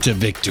you to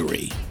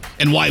victory.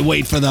 And why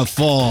wait for the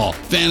fall?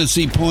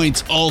 Fantasy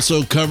Points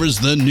also covers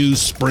the new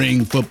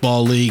spring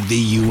football league,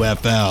 the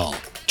UFL.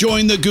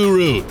 Join the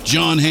guru,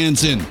 John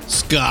Hansen,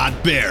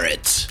 Scott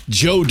Barrett,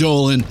 Joe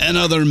Dolan, and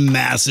other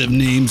massive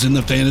names in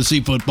the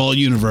fantasy football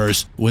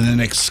universe with an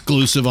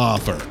exclusive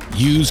offer.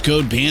 Use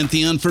code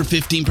Pantheon for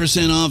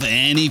 15% off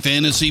any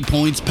Fantasy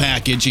Points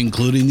package,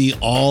 including the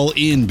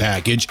all-in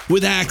package,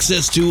 with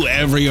access to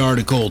every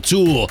article,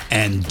 tool,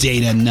 and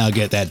data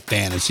nugget that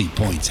Fantasy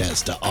Points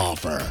has to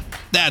offer.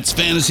 That's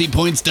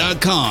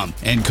FantasyPoints.com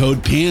and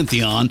code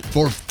Pantheon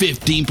for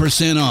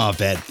 15%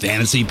 off at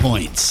Fantasy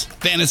Points.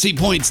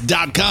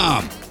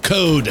 FantasyPoints.com,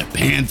 code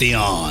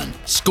Pantheon.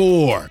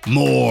 Score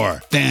more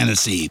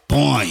fantasy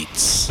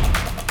points.